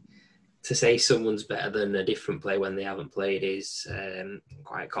think to say someone's better than a different player when they haven't played is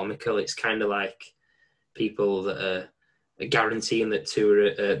quite comical. It's kind of like people that are guaranteeing that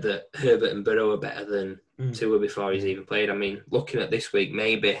that Herbert and Burrow are better than Tua before he's even played. I mean, looking at this week,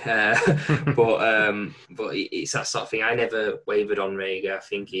 maybe, but it's that sort of thing. I never wavered on Reagor. I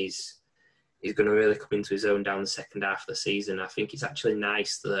think he's going to really come into his own down the second half of the season. I think it's actually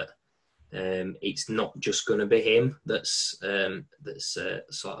nice that it's not just going to be him that's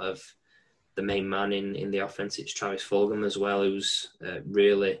sort of the main man in the offense. It's Travis Fulgham as well, who's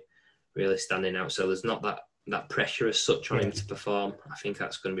really, really standing out. So there's not that pressure as such on him to perform. I think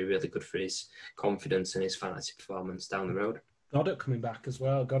that's going to be really good for his confidence and his fantasy performance down the road. Goddard coming back as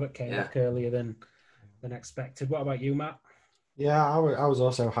well. Goddard came back earlier than expected. What about you, Matt? Yeah, I was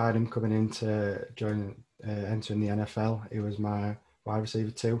also high him coming in to entering the NFL. He was my wide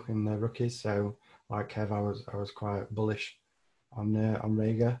receiver 2 in the rookies. So, like Kev, I was quite bullish on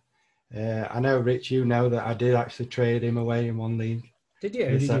Reagor. I know, Rich, you know that I did actually trade him away in 1 league. Did you?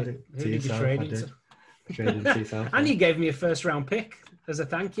 Who did you trade him to? Trading to yourself. And you gave me a first round pick as a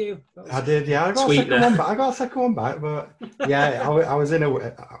thank you. I did, yeah. I got a second one back. But yeah, I was in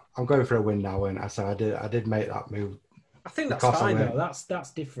I'm going for a win now, and so I did make that move. I think that's fine though.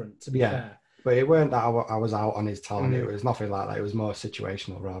 That's different, to be fair. But it weren't that I was out on his talent. It was nothing like that. It was more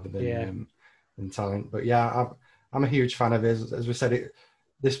situational rather than talent. But yeah, I'm a huge fan of his. As we said,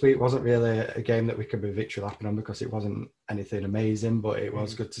 this week wasn't really a game that we could be victory lapping on because it wasn't anything amazing. But it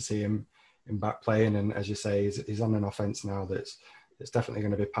was good to see him back playing. And as you say, he's on an offense now that's definitely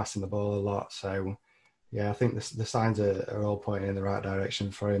going to be passing the ball a lot. So yeah, I think the signs are all pointing in the right direction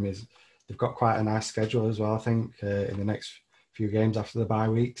for him. They've got quite a nice schedule as well, I think, in the next few games after the bye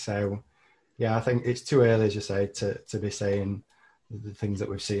week. So yeah, I think it's too early, as you say, to be saying the things that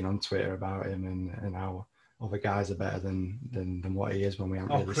we've seen on Twitter about him and how other guys are better than what he is when we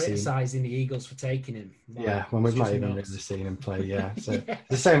haven't really seen. Criticising the Eagles for taking him. Yeah, when we've not even really seen him play. Yeah, so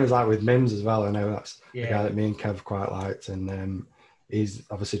the same as like with Mims as well. I know that's the guy that me and Kev quite liked, and he's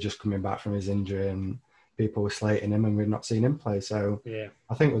obviously just coming back from his injury, and people were slating him, and we've not seen him play. So yeah,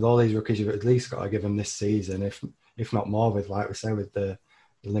 I think with all these rookies, you've at least got to give them this season, if not more, with like we say, with the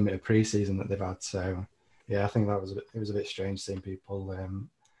limited preseason that they've had. So yeah, I think it was a bit strange seeing people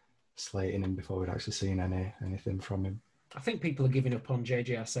slating him before we'd actually seen anything from him. I think people are giving up on JJ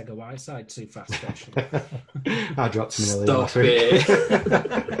Arcega-Whiteside too fast, actually. I dropped him in a league last week.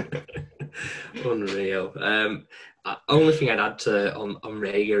 Unreal. Only thing I'd add on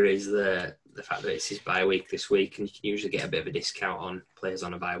Rager is the fact that it's his bye week this week, and you can usually get a bit of a discount on players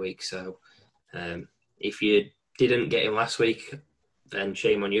on a bye week. So if you didn't get him last week, then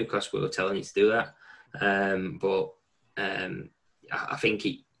shame on you, because we were telling you to do that. But I think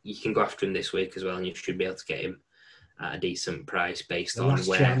you can go after him this week as well, and you should be able to get him at a decent price based on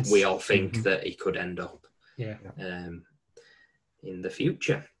where we all think that he could end up in the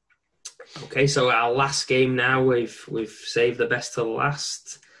future. Okay, so our last game now, we've saved the best to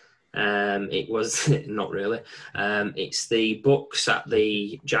last. It was not really. It's the Bucks at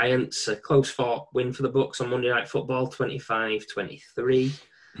the Giants, a close fought win for the Bucks on Monday Night Football, 25-23.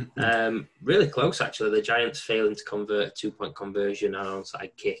 Really close, actually. The Giants failing to convert a 2-point conversion and an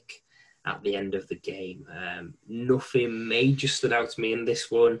onside kick at the end of the game. Nothing major stood out to me in this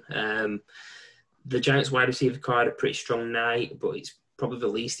one. The Giants wide receiver core had a pretty strong night, but it's probably the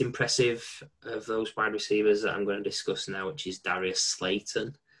least impressive of those wide receivers that I'm going to discuss now, which is Darius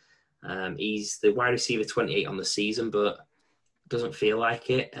Slayton. He's the wide receiver 28 on the season, but doesn't feel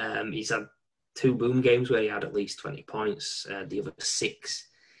like it. He's had 2 boom games where he had at least 20 points. The other 6,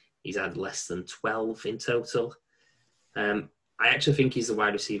 he's had less than 12 in total. I actually think he's the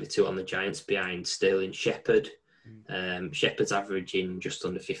wide receiver 2 on the Giants behind Sterling Shepard. Shepard's averaging just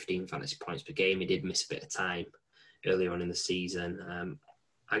under 15 fantasy points per game. He did miss a bit of time earlier on in the season.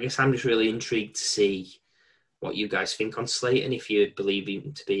 I guess I'm just really intrigued to see what you guys think on Slayton, if you believe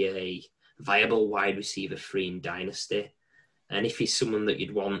him to be a viable wide receiver 3 in Dynasty, and if he's someone that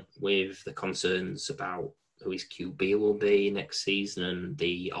you'd want with the concerns about who his QB will be next season and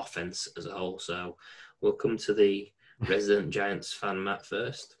the offense as a whole. So we'll come to the resident Giants fan, Matt,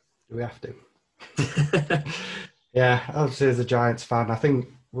 first. Do we have to? Yeah, obviously as a Giants fan, I think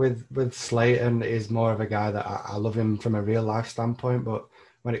with Slayton, is more of a guy that I love him from a real life standpoint, but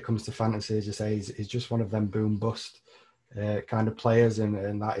when it comes to fantasy, as you say, he's just one of them boom bust kind of players,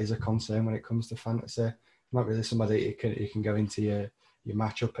 and that is a concern when it comes to fantasy. Not really somebody you can go into your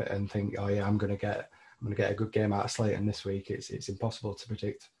matchup and think, oh yeah, I'm gonna get a good game out of Slayton this week. It's impossible to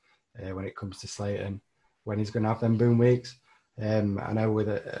predict when it comes to Slayton when he's going to have them boom weeks. I know with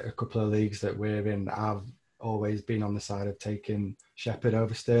a couple of leagues that we're in, I've always been on the side of taking Shepard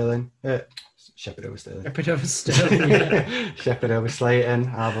over Sterling. Shepard over Sterling. Yeah. Shepard over Slayton.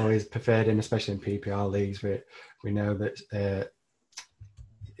 I've always preferred him, especially in PPR leagues. We know that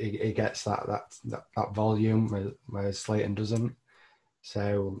he gets that volume, whereas Slayton doesn't.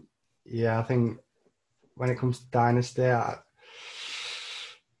 So yeah, I think when it comes to Dynasty,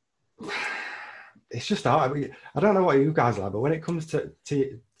 it's just hard. I don't know what you guys like, but when it comes to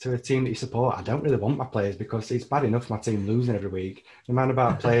a team that you support, I don't really want my players, because it's bad enough my team losing every week. The amount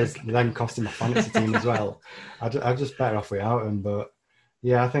about players then costing my fantasy team as well. I'm just better off without them. But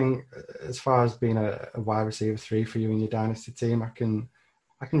yeah, I think as far as being a wide receiver 3 for you in your Dynasty team, I can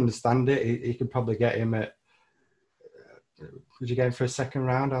understand it. You could probably get him at. Would you get him for a second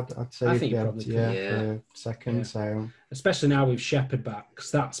round? I'd say. I think probably for a second. Yeah. So especially now with Shepard back,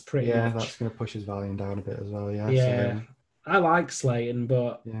 because that's pretty. Yeah, much... that's going to push his volume down a bit as well. Yeah. Yeah. So, I like Slayton,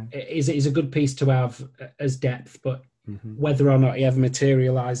 but it's a good piece to have as depth. But whether or not he ever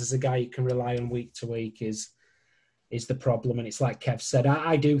materialises as a guy you can rely on week to week is is the problem. And it's like Kev said,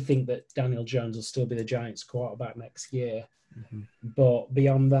 I do think that Daniel Jones will still be the Giants quarterback next year. Mm-hmm. But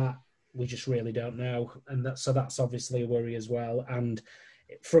beyond that, we just really don't know. And so that's obviously a worry as well. And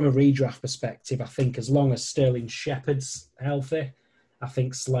from a redraft perspective, I think as long as Sterling Shepard's healthy, I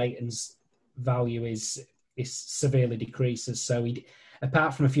think Slayton's value is severely decreases. So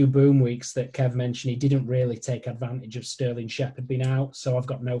apart from a few boom weeks that Kev mentioned, he didn't really take advantage of Sterling Shepard being out. So I've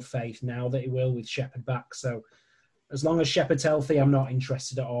got no faith now that he will with Shepard back. So as long as Shepard's healthy, I'm not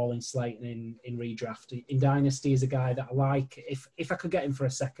interested at all in Slayton in redraft. In Dynasty, is a guy that I like. If I could get him for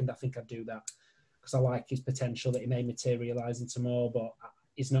a second, I think I'd do that because I like his potential that he may materialise into more, but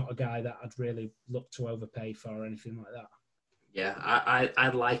he's not a guy that I'd really look to overpay for or anything like that. Yeah,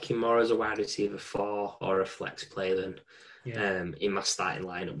 I'd like him more as a wide receiver 4 or a flex play than in my starting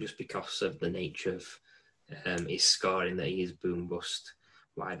lineup, just because of the nature of his scoring, that he is boom bust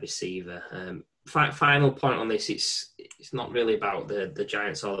wide receiver. Final point on this, it's not really about the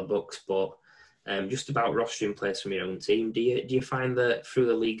Giants or the Bucks, but just about rostering players from your own team. Do you find that through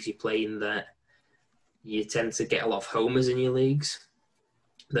the leagues you play in that you tend to get a lot of homers in your leagues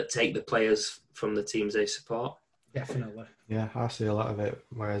that take the players from the teams they support? Definitely. Yeah, I see a lot of it,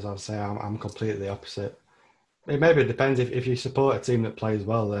 whereas I'd say I'm completely the opposite. Maybe it depends. If you support a team that plays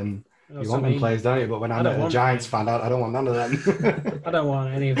well, then you want them players, don't you? But when I'm a Giants fan, I don't want none of them. I don't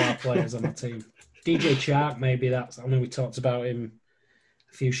want any of our players on my team. DJ Chark, maybe I mean, we talked about him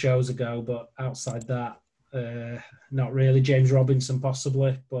a few shows ago, but outside that, not really. James Robinson,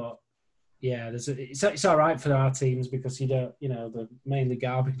 possibly, but yeah, it's all right for our teams because they're mainly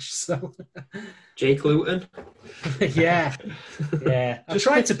garbage. So Jake Luton, yeah. I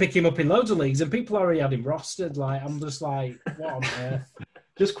tried to pick him up in loads of leagues, and people already had him rostered. Like, I'm just like, what on earth?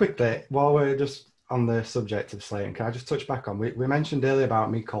 Just quickly, while we're just on the subject of Slayton, can I just touch back on? We mentioned earlier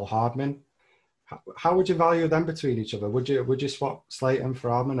about Mecole Hardman. How would you value them between each other? Would you swap Slayton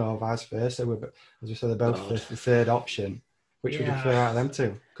for Hardman or vice versa? As you said, they're both the third option. Which would you prefer out of them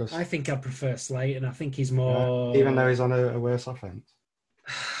two? Cause, I think I prefer Slayton. I think he's more... even though he's on a worse offense.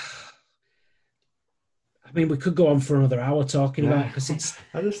 I mean, we could go on for another hour talking about it because it's...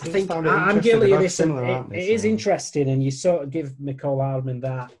 I think I'm guilty of this. It is interesting, and you sort of give Mecole Hardman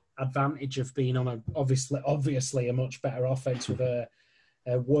that advantage of being on obviously a much better offense with a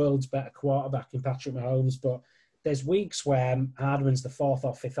world's better quarterback in Patrick Mahomes, but there's weeks where Hardman's the 4th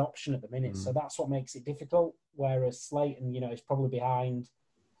or 5th option at the minute, so that's what makes it difficult. Whereas Slayton, is probably behind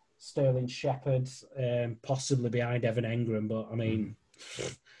Sterling Shepard, possibly behind Evan Engram, but I mean,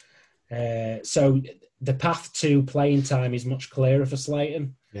 so the path to playing time is much clearer for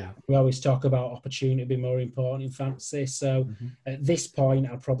Slayton. Yeah, we always talk about opportunity being more important in fantasy. So at this point,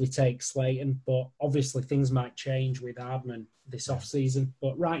 I'll probably take Slayton, but obviously things might change with Hardman this off season.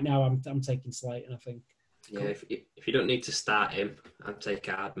 But right now, I'm taking Slayton, I think. Yeah, if you don't need to start him, I'd take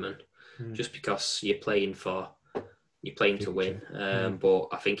Hardman, just because you're playing to win. But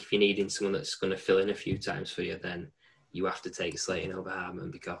I think if you're needing someone that's going to fill in a few times for you, then you have to take Slayton over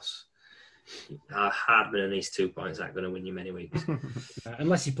Hardman, because Hardman and his 2 points aren't going to win you many weeks.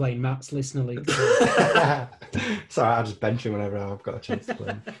 Unless you're playing Matt's Listener League. Sorry, I'll just bench him whenever I've got a chance to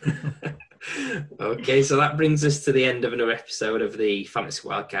play him. Okay, so that brings us to the end of another episode of the Fantasy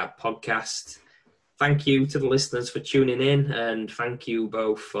Wildcard podcast. Thank you to the listeners for tuning in, and thank you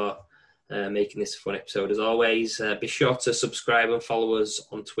both for making this a fun episode as always. Be sure to subscribe and follow us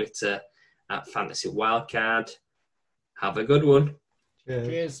on Twitter at Fantasy Wildcard. Have a good one.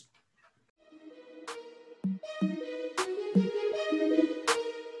 Cheers.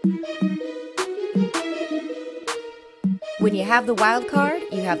 When you have the wild card,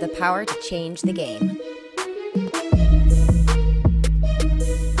 you have the power to change the game.